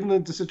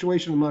 given the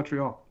situation in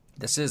Montreal.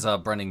 This is a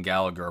Brendan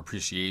Gallagher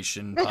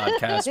appreciation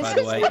podcast, by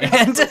the way.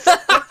 And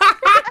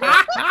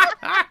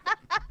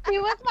he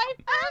was my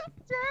first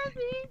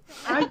jersey.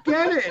 I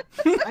get it.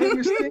 I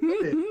understand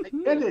it.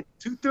 I get it.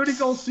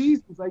 230-goal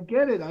seasons. I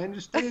get it. I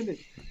understand it.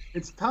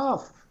 It's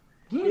tough.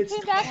 He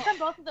came back from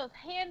both of those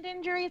hand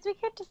injuries. We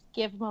could just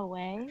give him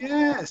away.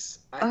 Yes.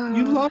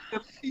 You love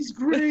him. He's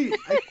great.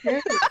 I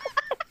get it.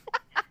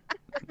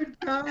 Good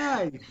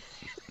guy.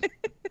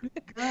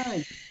 Good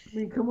guy. I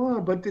mean, come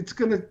on, but it's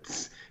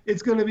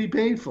gonna be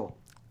painful.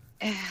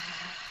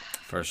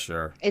 For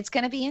sure. It's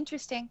gonna be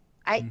interesting.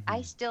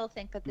 I still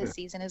think that this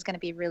season is going to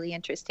be really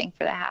interesting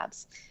for the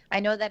Habs.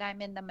 I know that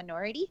I'm in the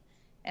minority,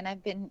 and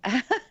I've been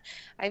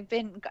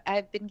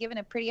given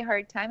a pretty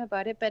hard time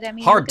about it. But I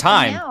mean, hard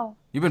time.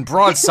 You've been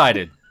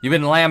broadsided. You've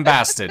been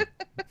lambasted.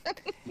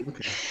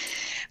 Okay.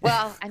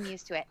 Well, I'm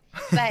used to it.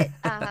 But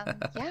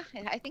yeah,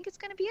 I think it's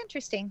going to be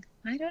interesting.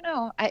 I don't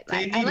know. I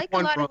like a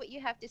lot of what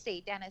you have to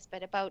say, Dennis,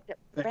 but about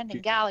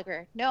Brendan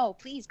Gallagher, no,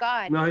 please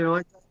God. No, you don't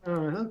like that? All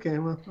right. Okay.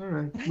 Well, all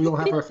right. We'll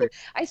have our favorite.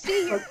 I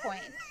see your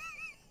point.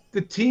 The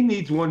team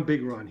needs one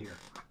big run here.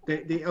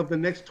 They of the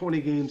next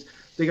 20 games,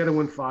 they got to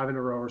win 5 in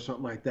a row or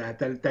something like that.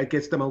 That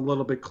gets them a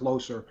little bit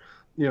closer,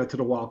 to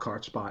the wild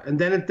card spot. And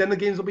then the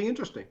games will be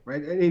interesting,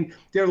 right? I mean,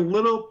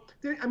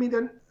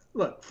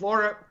 look,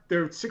 Florida,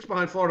 they're 6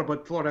 behind Florida,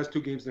 but Florida has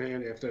 2 games in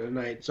hand after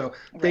tonight. So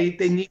they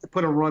need to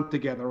put a run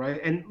together, right?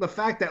 And the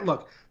fact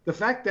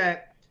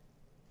that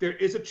there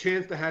is a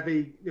chance to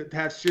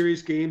have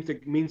serious games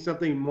that mean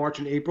something in March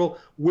and April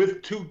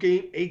with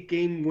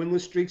 8-game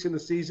winless streaks in the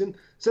season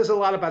says a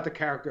lot about the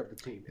character of the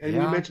team. And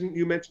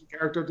you mentioned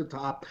character at the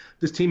top.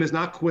 This team has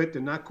not quit.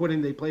 They're not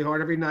quitting. They play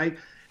hard every night.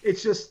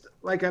 It's just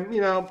like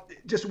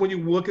just when you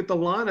look at the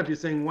lineup, you're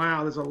saying,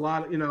 wow, there's a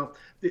lot.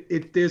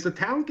 There's a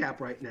talent gap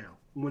right now.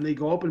 When they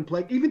go up and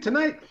play, even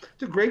tonight,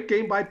 it's a great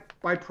game by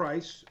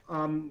Price.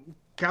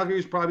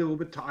 Calgary's probably a little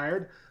bit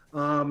tired.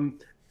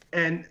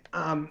 And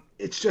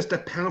it's just a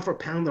pound for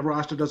pound. The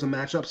roster doesn't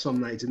match up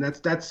some nights, and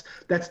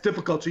that's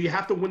difficult. So you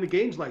have to win the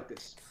games like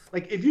this.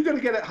 Like if you're going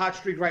to get a hot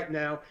streak right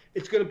now,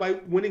 it's going to by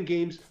winning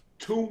games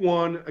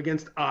 2-1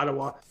 against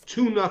Ottawa,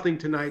 2-0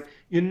 tonight.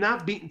 You're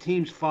not beating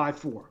teams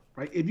 5-4,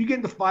 right? If you get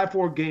into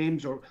 5-4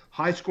 games or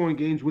high-scoring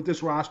games with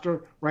this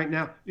roster right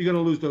now, you're going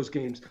to lose those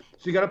games.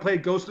 So you got to play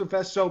Ghost of the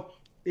Fest. So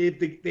if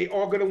they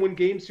are going to win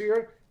games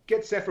here,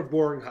 get set for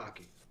boring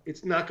hockey.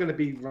 It's not going to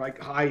be like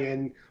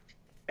high-end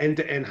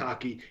end-to-end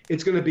hockey.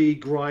 It's going to be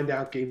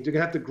grind-out games. They're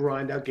going to have to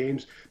grind out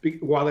games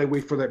while they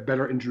wait for their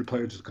better injured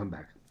players to come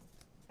back.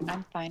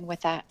 I'm fine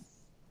with that.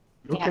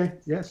 Okay,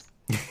 yes.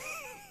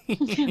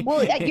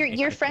 Well,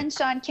 your friend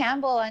Sean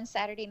Campbell on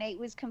Saturday night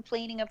was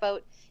complaining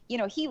about,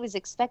 he was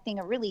expecting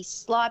a really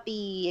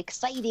sloppy,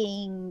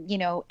 exciting,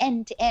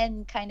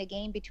 end-to-end kind of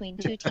game between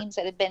two teams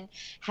that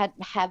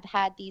have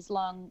had these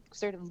long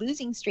sort of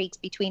losing streaks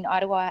between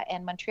Ottawa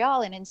and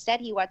Montreal, and instead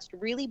he watched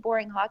really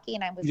boring hockey,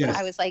 and I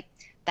was like,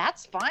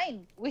 that's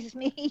fine with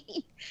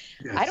me.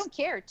 Yes. I don't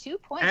care. 2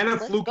 points. And a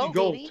Let's fluky go,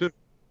 goal baby. too.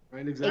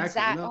 Right?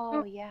 Exactly.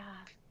 Oh yeah.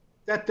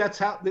 That's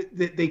how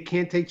they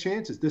can't take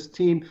chances. This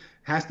team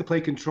has to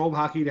play controlled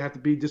hockey. They have to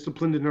be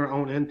disciplined in their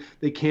own end.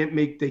 They can't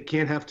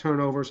have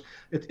turnovers.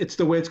 It's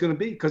the way it's going to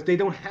be because they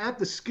don't have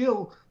the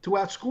skill to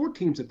outscore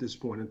teams at this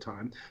point in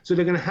time. So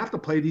they're going to have to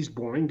play these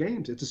boring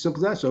games. It's as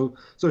simple as that.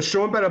 So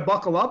Sean better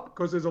buckle up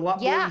because there's a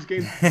lot more of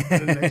these games.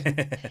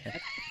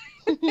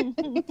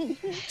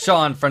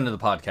 Sean, friend of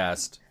the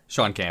podcast,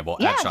 Sean Campbell.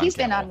 Yeah, Sean he's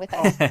Campbell. been on with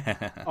us.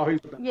 Oh,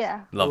 he's the best.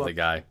 Yeah. Love the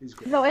guy. He's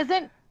great. So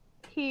isn't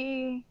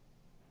he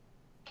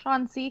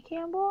Sean C.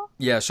 Campbell?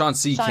 Yeah, Sean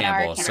C. Sean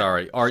Campbell. R.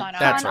 Sorry, Sean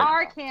that's Sean right.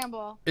 R.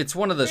 Campbell. It's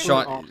one of the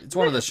Sean. It's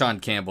one of the Sean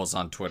Campbells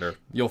on Twitter.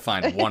 You'll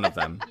find one of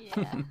them.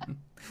 Yeah.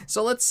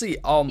 So let's see.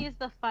 He's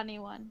the funny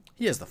one.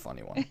 He is the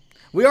funny one.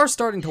 We are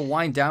starting to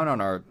wind down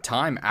on our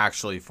time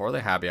actually for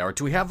the happy hour.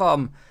 Do we have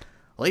a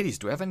Ladies,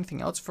 do we have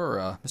anything else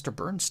for Mr.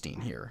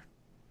 Bernstein here?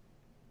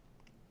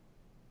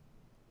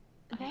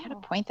 I had a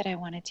point that I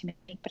wanted to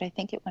make, but I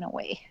think it went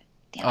away.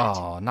 Damn it.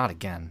 Oh, not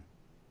again.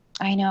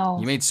 I know.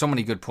 You made so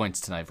many good points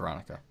tonight,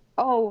 Veronica.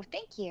 Oh,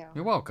 thank you.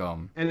 You're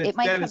welcome. And it's It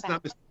might come Dennis, back.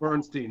 not Mr.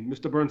 Bernstein.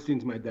 Mr.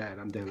 Bernstein's my dad.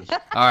 I'm Dennis. All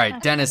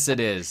right, Dennis it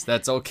is.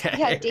 That's okay.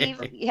 Yeah,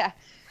 Dave. Yeah,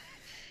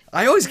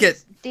 I always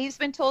get Dave's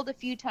been told a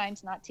few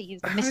times not to use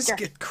the I always Mister.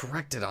 get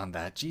corrected on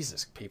that.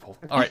 Jesus, people.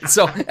 All right,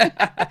 so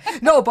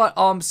no, but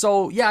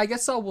so yeah, I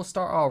guess we'll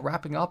start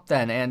wrapping up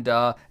then.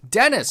 And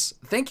Dennis,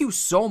 thank you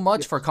so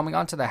much for coming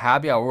on to the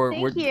Happy Hour.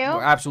 Thank you.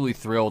 We're absolutely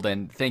thrilled,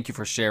 and thank you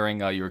for sharing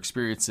your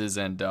experiences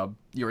and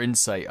your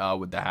insight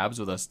with the Habs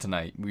with us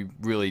tonight. We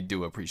really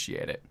do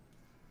appreciate it.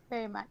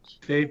 Very much.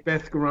 Dave,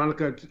 Beth,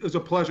 Veronica, it was a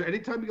pleasure.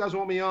 Anytime you guys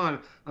want me on,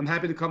 I'm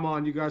happy to come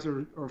on. You guys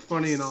are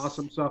funny and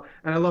awesome. So,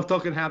 and I love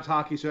talking Habs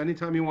hockey. So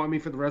anytime you want me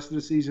for the rest of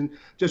the season,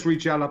 just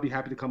reach out. I'll be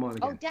happy to come on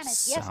again. Oh,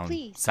 Dennis, yes,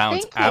 please.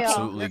 Sounds Thank you.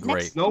 absolutely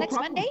great. No next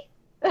problem. Monday.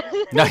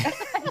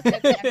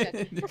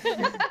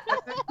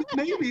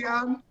 Maybe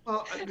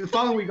the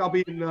following week I'll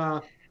be in.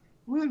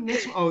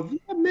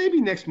 Maybe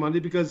next Monday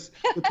because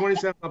the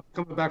 27th I'm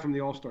coming back from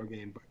the All-Star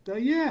game.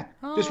 But yeah,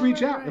 just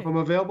reach out. If I'm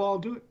available, I'll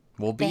do it.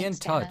 We'll be Thanks,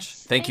 in touch.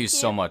 Dennis. Thank you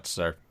Thank so you. much,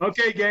 sir.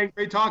 Okay, gang.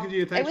 Great talking to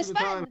you. It Thanks was for the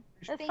fun. time.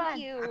 It's Thank fun.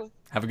 you.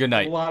 Have a good A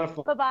night. lot of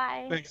fun.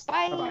 Bye-bye. Thanks.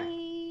 Bye.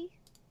 Bye-bye.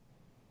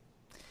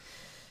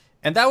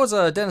 And that was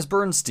Dennis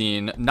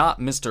Bernstein, not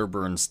Mr.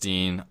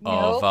 Bernstein,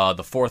 Nope. of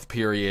the fourth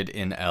period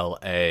in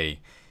L.A.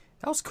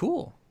 That was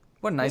cool.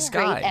 What a nice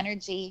guy. Great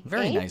energy.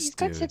 Very Dave, nice He's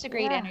got dude. such a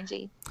great Yeah.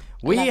 energy.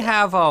 We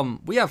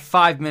have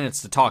 5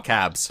 minutes to talk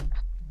Habs.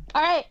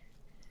 All right.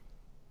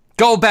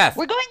 Go, Beth.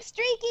 We're going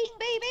streaking,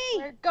 baby.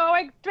 We're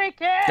going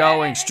streaking.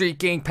 Going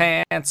streaking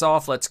pants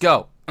off. Let's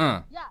go.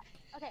 Yeah.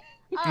 Okay.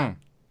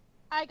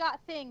 I got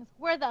things.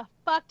 Where the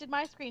fuck did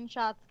my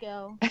screenshots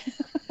go?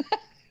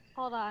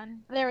 Hold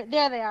on. There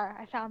they are.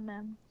 I found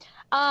them.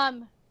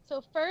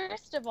 So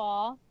first of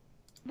all,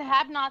 the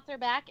have-nots are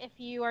back. If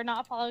you are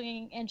not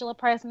following Angela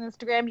Price on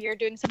Instagram, you're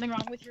doing something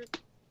wrong with your.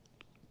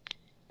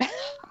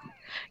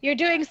 You're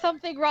doing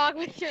something wrong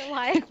with your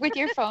life. With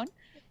your phone.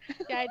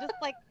 Yeah,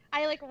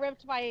 I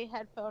ripped my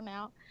headphone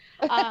out.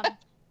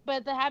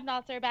 But the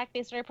have-nots are back.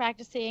 They started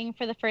practicing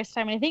for the first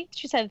time. I think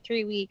she said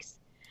 3 weeks.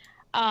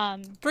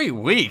 3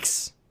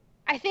 weeks.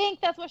 I think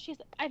that's what she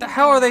said. The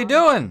hell are they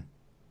doing?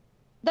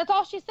 That's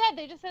all she said.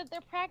 They just said they're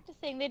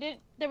practicing. They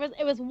didn't.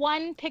 It was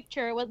one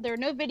picture. There were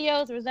no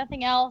videos. There was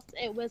nothing else.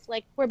 It was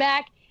like, we're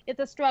back. It's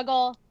a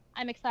struggle.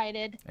 I'm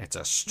excited. It's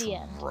a The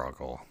end.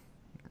 struggle.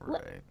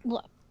 Right.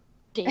 Look,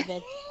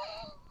 David.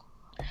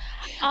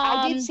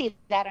 I did see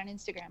that on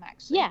Instagram,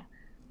 actually. Yeah.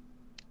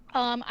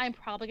 I'm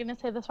probably gonna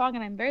say this wrong,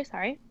 and I'm very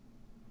sorry.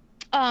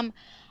 On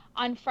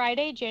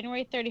Friday,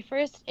 January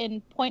 31st, in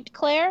Pointe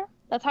Claire.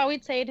 That's how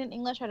we'd say it in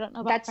English. I don't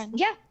know about That's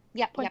French.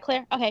 yeah. Pointe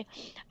Claire. Okay.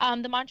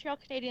 The Montreal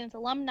Canadiens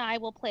alumni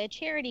will play a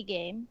charity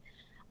game.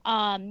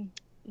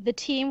 The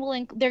team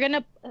will. They're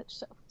gonna.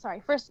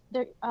 First,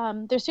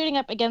 they're suiting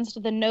up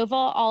against the Nova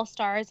All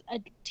Stars,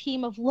 a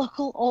team of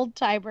local old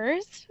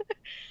timers.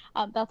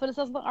 That's what it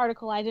says in the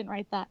article. I didn't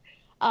write that.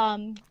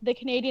 The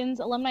Canadiens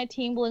alumni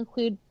team will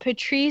include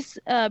Patrice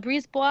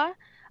Brisebois,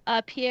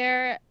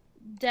 Pierre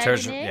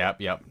Dagenet,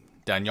 Yep.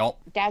 Daniel.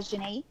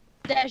 Dagenet.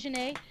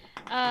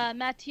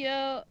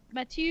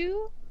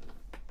 Mathieu.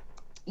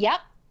 Yep.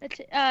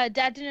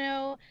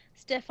 Dadino,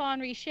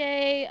 Stéphane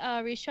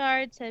Richer,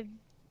 Richard Richard.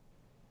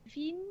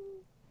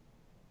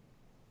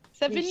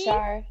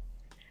 Sevigny,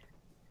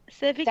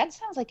 That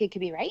sounds like it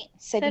could be right.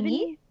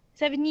 Sevigny.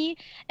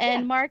 and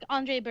Yeah.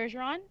 Marc-Andre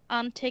Bergeron.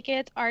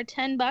 Tickets are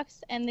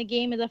 $10, and the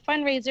game is a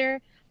fundraiser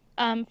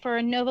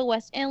for Nova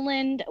West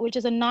Inland, which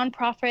is a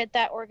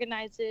nonprofit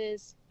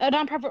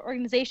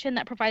organization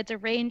that provides a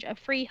range of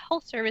free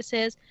health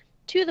services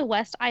to the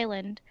West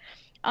Island.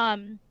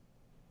 An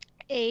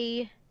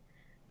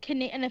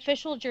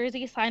official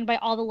jersey signed by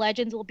all the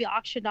legends will be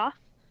auctioned off,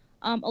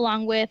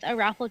 along with a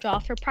raffle draw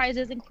for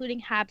prizes, including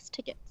Habs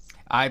tickets.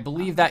 I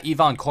believe that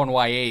Yvon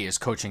Cornwallier is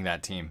coaching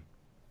that team.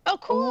 Oh,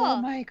 cool! Oh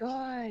my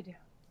god.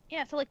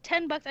 Yeah, so like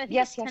 $10. I think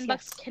Yes, it's $10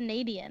 yes.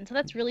 Canadian, so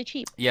that's really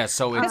cheap. Yeah,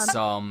 so it's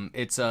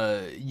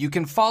you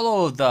can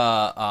follow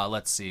the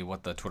let's see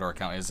what the Twitter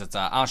account is. It's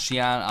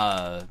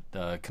Ancien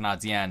the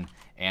Canadien,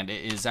 and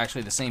it is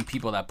actually the same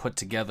people that put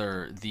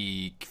together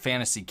the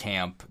fantasy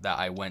camp that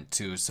I went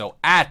to. So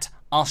at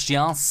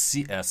Ancien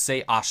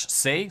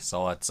CHC,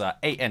 so it's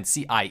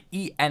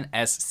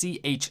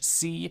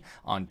ANCIENSCHC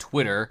on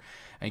Twitter.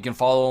 And you can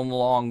follow them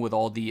along with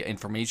all the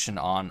information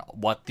on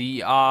what the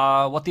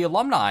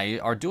alumni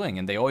are doing,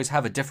 and they always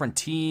have a different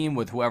team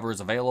with whoever is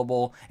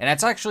available. And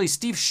it's actually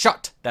Steve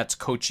Shutt that's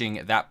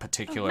coaching that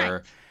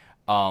particular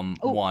one.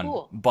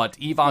 Cool. But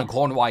Yvon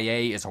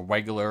Cornwallier is a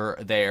regular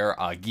there.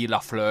 Guy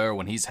Lafleur,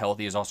 when he's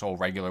healthy, is also a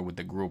regular with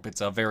the group.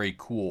 It's a very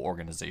cool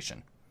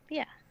organization.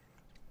 Yeah.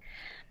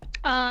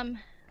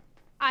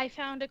 I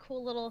found a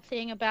cool little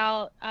thing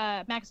about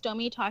Max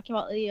Domi talking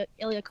about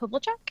Ilya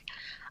Kovalchuk.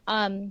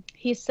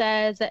 He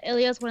says that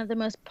Ilya is one of the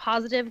most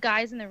positive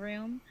guys in the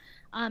room.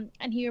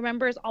 And he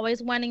remembers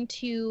always wanting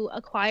to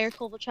acquire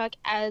Kovalchuk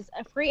as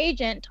a free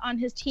agent on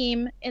his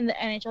team in the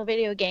NHL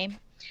video game,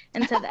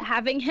 and said that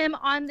having him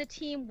on the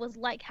team was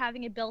like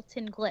having a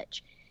built-in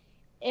glitch.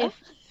 If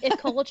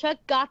Kovalchuk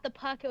got the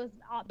puck, it was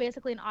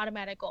basically an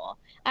automatic goal.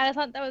 And I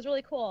thought that was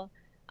really cool.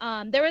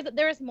 There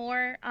was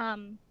more.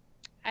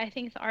 I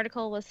think the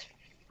article was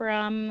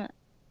from.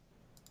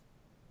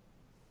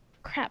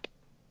 Crap.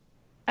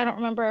 I don't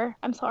remember.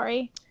 I'm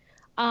sorry.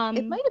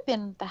 It might have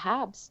been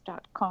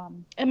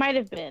thehabs.com. It might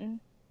have been.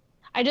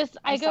 I go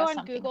on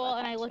something Google about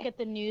and that I look today. at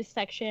the news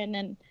section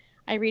and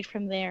I read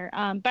from there.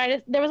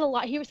 But there was a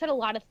lot. He said a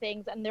lot of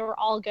things, and they were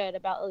all good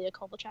about Ilya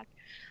Kovalchuk.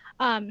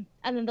 And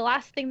then the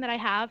last thing that I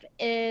have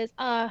is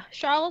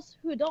Charles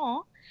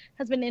Hudon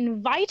has been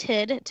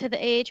invited to the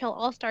AHL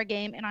All-Star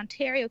Game in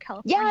Ontario,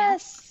 California.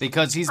 Yes.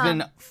 Because he's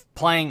been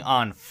playing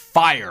on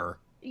fire,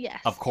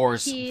 Yes. of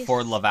course,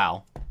 for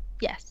Laval.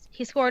 Yes.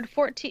 He scored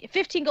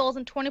 15 goals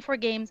in 24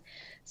 games,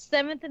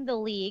 7th in the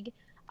league.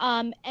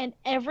 And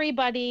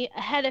everybody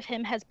ahead of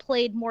him has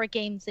played more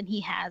games than he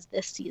has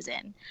this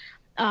season.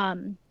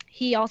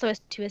 He also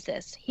has 2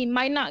 assists. He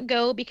might not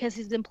go because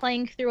he's been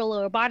playing through a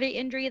lower body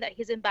injury that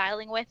he's been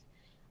battling with,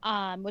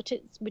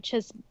 which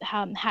has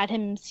had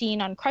him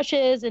seen on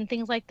crutches and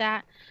things like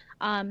that.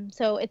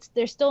 So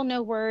there's still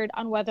no word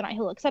on whether or not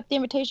he'll accept the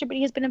invitation, but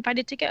he has been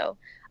invited to go.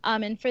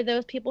 And for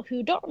those people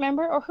who don't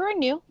remember or who are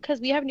new, because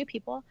we have new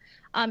people,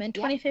 in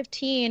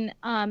 2015,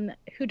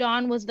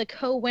 Hudon was the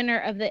co-winner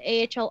of the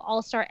AHL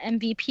All-Star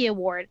MVP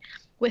award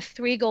with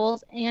 3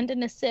 goals and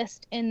an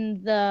assist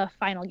in the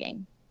final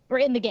game, or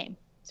in the game.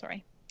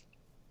 Sorry.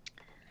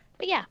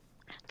 But yeah,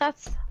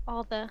 that's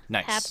all the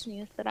Nice. Habs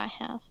news that I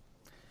have.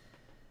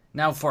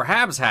 Now, for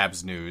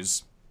Habs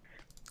news,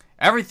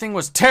 everything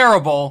was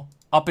terrible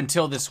up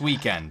until this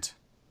weekend.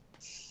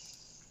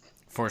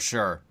 For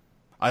sure.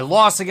 A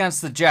loss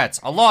against the Jets,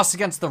 a loss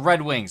against the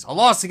Red Wings, a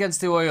loss against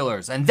the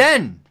Oilers, and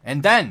then,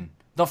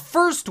 the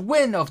first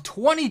win of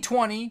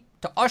 2020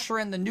 to usher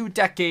in the new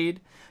decade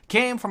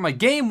came from a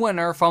game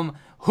winner from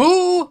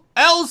who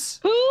else?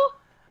 Who?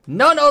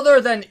 None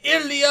other than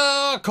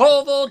Ilya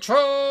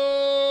Kovalchuk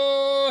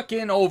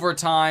in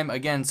overtime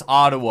against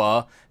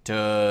Ottawa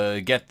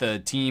to get the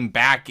team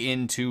back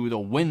into the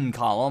win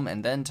column.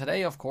 And then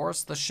today, of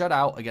course, the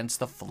shutout against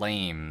the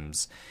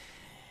Flames.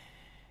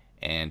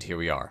 And here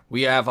we are.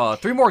 We have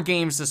 3 more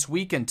games this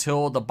week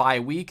until the bye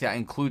week. That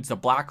includes the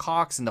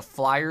Blackhawks and the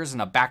Flyers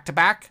in a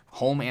back-to-back,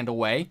 home and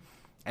away.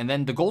 And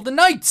then the Golden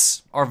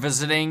Knights are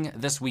visiting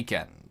this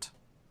weekend.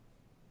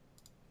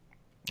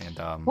 And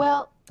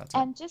that's it.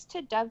 And just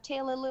to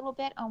dovetail a little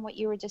bit on what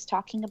you were just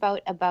talking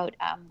about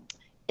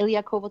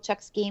Ilya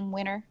Kovalchuk's game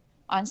winner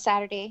on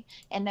Saturday,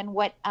 and then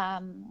what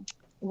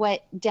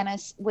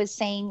Dennis was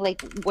saying,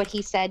 like what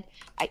he said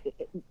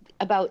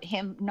about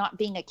him not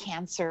being a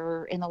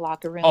cancer in the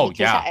locker room. Oh,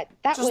 because yeah.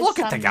 that Just was look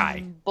at the some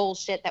guy.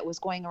 bullshit that was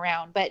going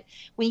around. But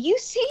when you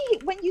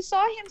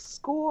saw him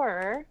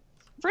score,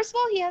 first of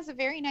all, he has a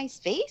very nice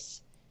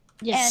face.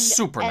 Yes.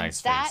 Super nice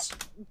face.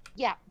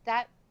 Yeah,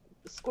 that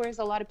scores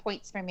a lot of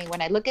points for me.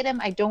 When I look at him,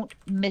 I don't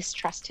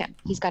mistrust him.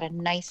 He's got a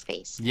nice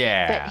face.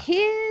 Yeah. But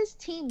his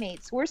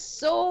teammates were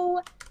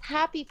so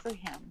happy for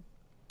him.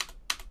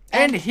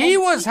 And he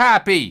was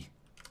happy.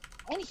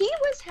 And he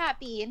was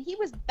happy, and he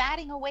was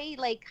batting away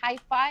like high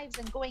fives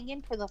and going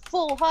in for the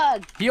full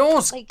hug. He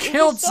almost Like, it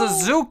killed was so-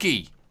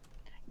 Suzuki.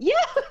 Yeah.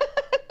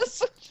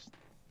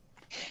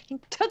 He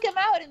took him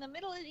out in the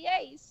middle of the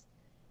ice.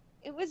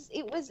 It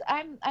was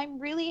I'm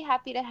really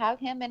happy to have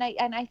him, and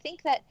I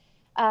think that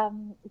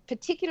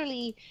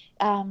particularly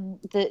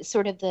the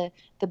sort of the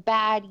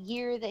bad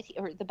year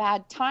or the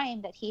bad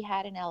time that he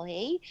had in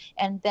LA,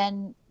 and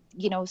then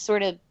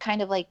sort of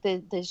kind of like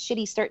the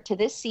shitty start to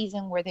this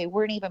season where they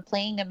weren't even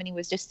playing him and he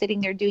was just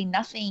sitting there doing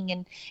nothing,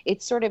 and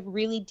it's sort of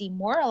really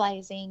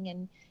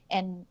demoralizing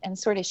and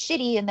sort of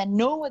shitty, and then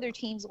no other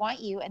teams want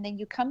you, and then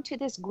you come to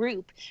this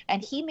group,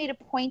 and he made a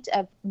point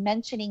of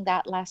mentioning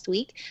that last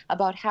week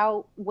about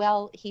how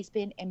well he's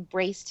been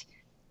embraced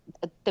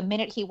the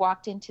minute he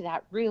walked into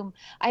that room.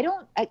 I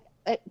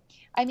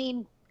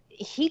mean,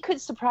 he could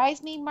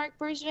surprise me, Marc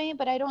Bergevin,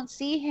 but I don't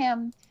see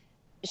him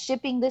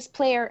shipping this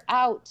player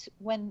out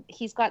when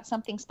he's got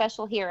something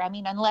special here. I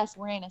mean, unless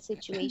we're in a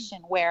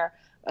situation where,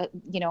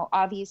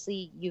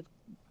 obviously you've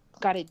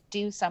got to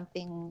do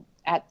something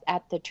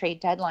at the trade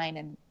deadline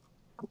and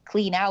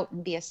clean out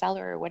and be a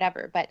seller or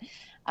whatever. But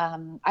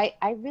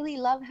I really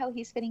love how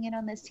he's fitting in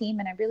on this team,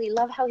 and I really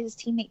love how his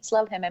teammates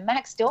love him. And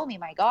Max Domi,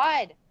 my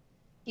God,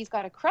 he's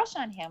got a crush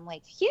on him,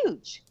 like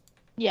huge.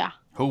 Yeah.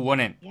 Who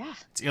wouldn't? Yeah.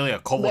 It's Ilya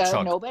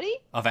Kovalchuk. Nobody?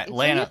 Of It's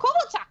Atlanta. Ilya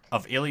Kovalchuk.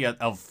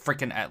 Of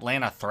freaking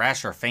Atlanta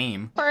Thrasher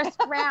fame. First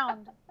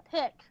round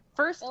pick.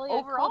 First Ilya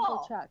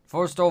overall. Kovalchuk.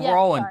 First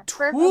overall in sorry.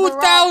 First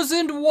overall.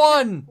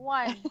 2001.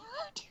 One.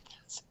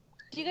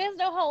 Do you guys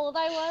know how old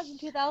I was in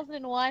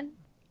 2001?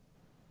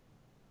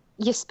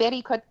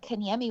 Jesperi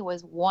Kotkaniemi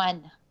was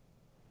 1.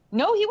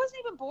 No, he wasn't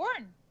even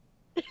born.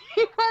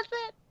 He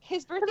wasn't.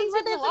 His birthday's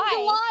in in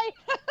July.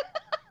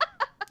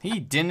 He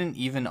didn't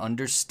even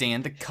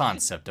understand the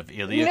concept of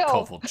Ilya No.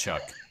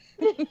 Kovalchuk.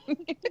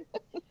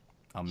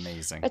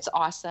 Amazing. It's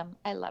awesome.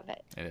 I love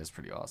it. It is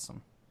pretty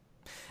awesome.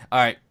 All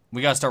right,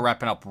 we gotta start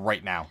wrapping up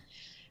right now.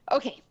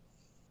 Okay,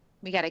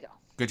 we gotta go.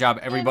 Good job,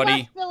 everybody. In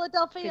West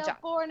Philadelphia, Good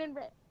job. born and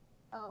raised.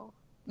 Oh,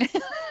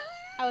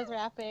 I was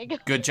rapping.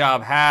 Good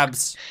job,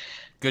 Habs.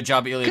 Good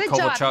job, Ilya Good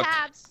job, Kovalchuk.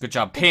 Habs. Good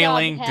job, Good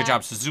Paling. job, Good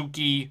job, Habs.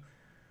 Suzuki.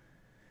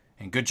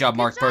 And good job,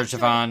 Mark Good job,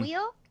 Jordan Bergevin.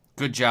 Wheel.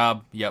 Good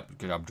job. Yep.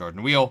 Good job,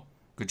 Jordan Wheel.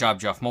 Good job,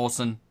 Jeff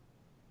Molson.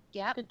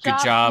 Yep. Good Good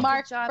job, job.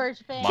 Mark Good job.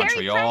 Bergevin. Mon-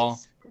 Carey Montreal.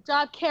 Price. Good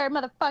job, Carey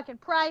motherfucking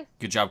Price.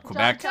 Good job, Good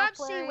Quebec. Good job,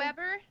 Fleury. Sue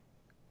Weber.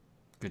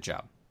 Good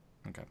job.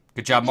 Okay.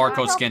 Good job, Good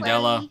Marco job,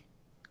 Scandella. Fleury.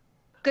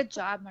 Good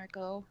job,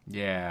 Marco.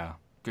 Yeah.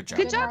 Good job.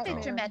 Good Good job, night,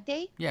 Victor man.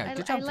 Mete. Yeah,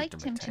 good I job, liked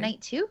Victor him Mete.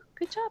 tonight too.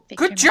 Good job,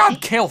 Victor Good job,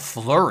 Mete. Kale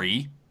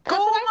Fleury. That's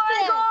what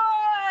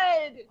I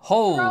said.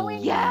 Holy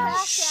Throwing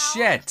Yes.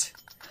 shit.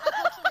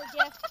 I posted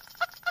a GIF.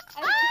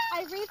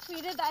 I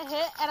retweeted that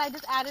hit, and I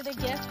just added a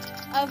GIF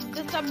of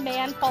just a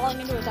man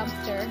falling into a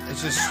dumpster.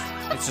 It's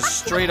just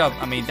straight up.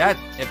 I mean, that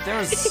if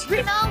there's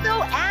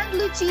Ronaldo and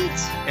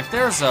Lucic. if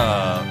there's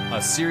a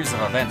series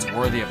of events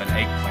worthy of an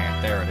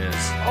eggplant, there it is.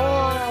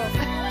 Oh.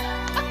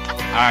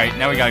 All right,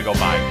 now we gotta go.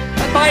 Bye.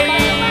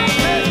 Bye.